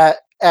saw that,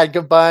 and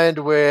combined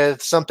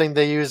with something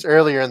they used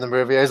earlier in the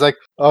movie, I was like,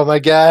 oh my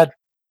god,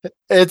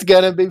 it's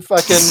going to be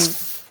fucking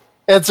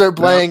insert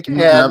blank.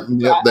 Yep,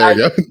 And yep, there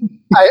you go.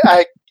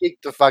 I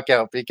geeked the fuck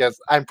out because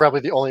I'm probably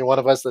the only one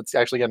of us that's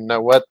actually going to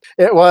know what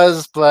it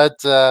was. But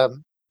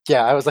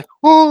yeah, I was like,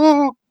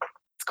 "Ooh,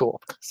 it's cool."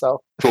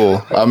 So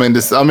Cool. I'm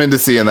into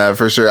seeing that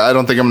for sure. I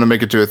don't think I'm gonna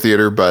make it to a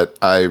theater, but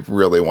I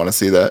really want to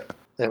see that.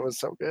 it was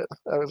so good.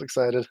 I was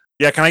excited.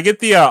 Yeah. Can I get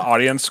the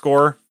audience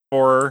score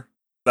for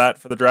that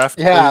for the draft?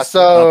 Yeah, please?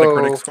 so- Not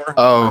the critic score.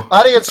 Oh,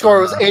 Audience score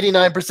was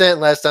 89%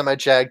 last time I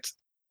checked,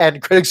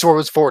 and critic score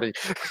was 40.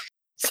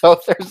 So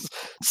there's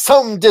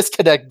some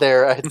disconnect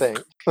there, I think.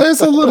 there's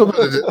a little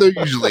bit. There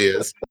usually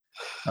is.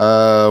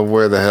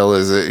 Where the hell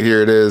is it?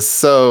 Here it is.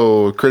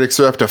 So critics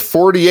are up to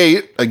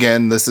 48.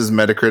 Again, this is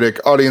Metacritic.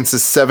 Audience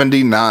is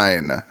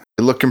 79.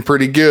 You're looking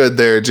pretty good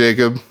there,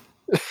 Jacob.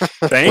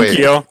 Thank wait.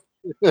 you.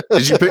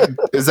 Did you pick?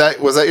 Was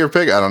that your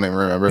pick? I don't even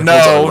remember. We'll No,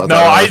 talk about no,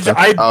 that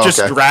I another time. just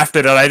Okay.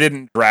 drafted it. I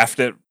didn't draft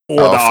it for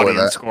Oh, the for audience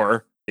that.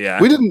 score.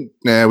 Yeah. We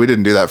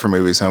didn't do that for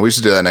movies, huh? We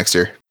should do that next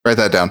year. Write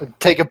that down.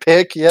 Take a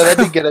pick. Yeah,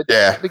 that'd be good.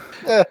 Yeah.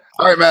 Yeah.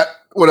 All right, Matt.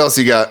 What else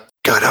you got?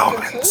 Good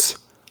Omens.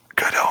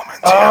 Good Omens.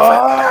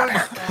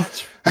 Oh,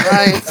 that's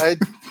right. I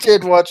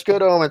did watch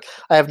Good Omens.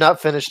 I have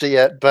not finished it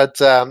yet, but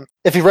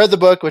if you read the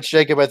book, which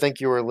Jacob, I think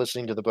you were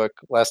listening to the book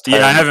last time.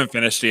 Yeah, I haven't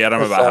finished it yet.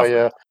 I'm I about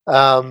saw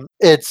half. you.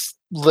 It's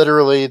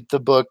literally the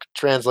book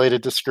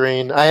translated to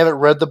screen. I haven't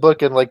read the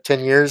book in like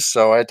 10 years,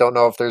 so I don't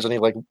know if there's any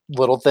like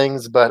little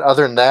things, but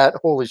other than that,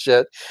 holy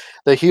shit.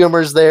 The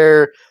humor's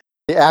there.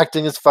 The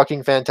acting is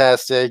fucking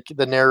fantastic.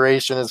 The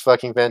narration is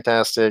fucking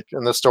fantastic.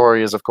 And the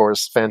story is, of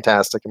course,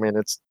 fantastic. I mean,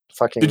 it's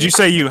fucking. Did you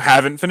say you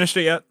haven't finished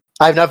it yet?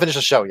 I have not finished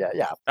the show yet.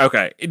 Yeah.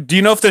 Okay. Do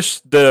you know if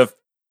the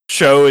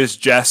show is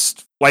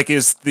just like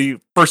is the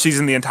first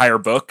season the entire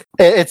book?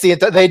 It's they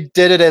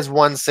did it as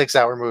one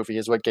 6-hour movie,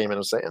 is what Gaiman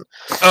was saying.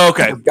 Oh,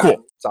 okay,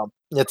 cool. So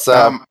it's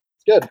Um,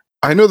 good.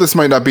 I know this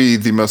might not be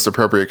the most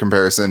appropriate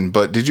comparison,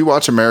 but did you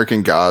watch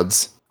American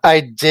Gods? I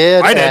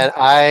did, I did. and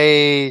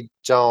I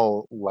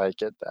don't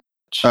like it that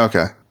much.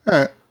 Okay. All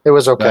right. It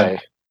was okay.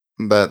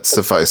 That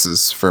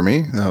suffices for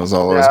me. That was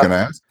all I was Yeah. going to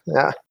ask.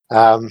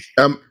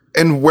 Yeah.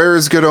 And where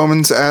is Good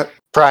Omens at?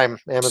 Prime,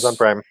 Amazon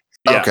Prime.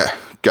 Yeah. Okay.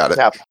 Got it.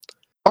 Yeah.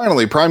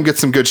 Finally, Prime gets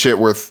some good shit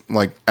worth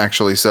like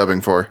actually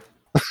subbing for.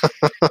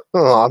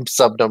 Oh, I'm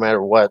sub no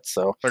matter what.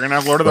 So, They're gonna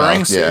have Lord of the Well,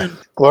 Rings yeah. soon.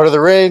 Lord of the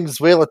Rings,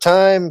 Wheel of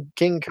Time,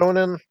 King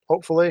Conan.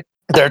 Hopefully,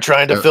 they're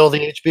trying to fill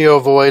the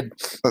HBO void.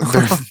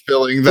 They're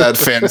filling that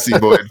fantasy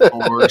void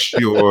for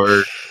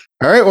sure.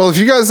 All right. Well, if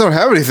you guys don't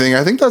have anything,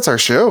 I think that's our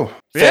show.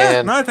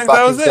 Yeah, no, I think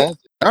that was it.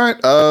 Fan-fucking-tastic.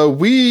 All right.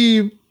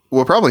 We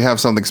will probably have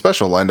something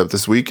special lined up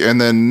this week. And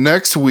then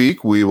next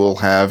week, we will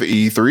have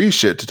E3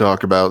 shit to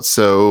talk about.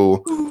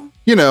 So,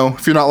 you know,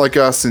 if you're not like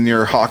us and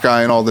you're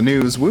Hawkeye and all the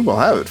news, we will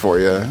have it for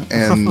you.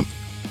 And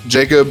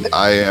Jacob,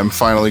 I am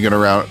finally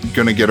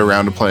gonna get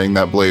around to playing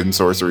that Blade and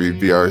Sorcery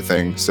VR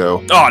thing.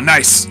 So, Oh,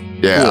 nice.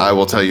 yeah, Cool. I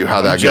will tell you how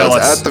I'm that jealous.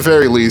 goes at the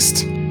very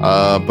least.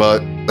 But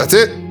that's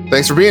it.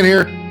 Thanks for being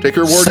here. Take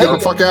your award, get the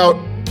fuck out.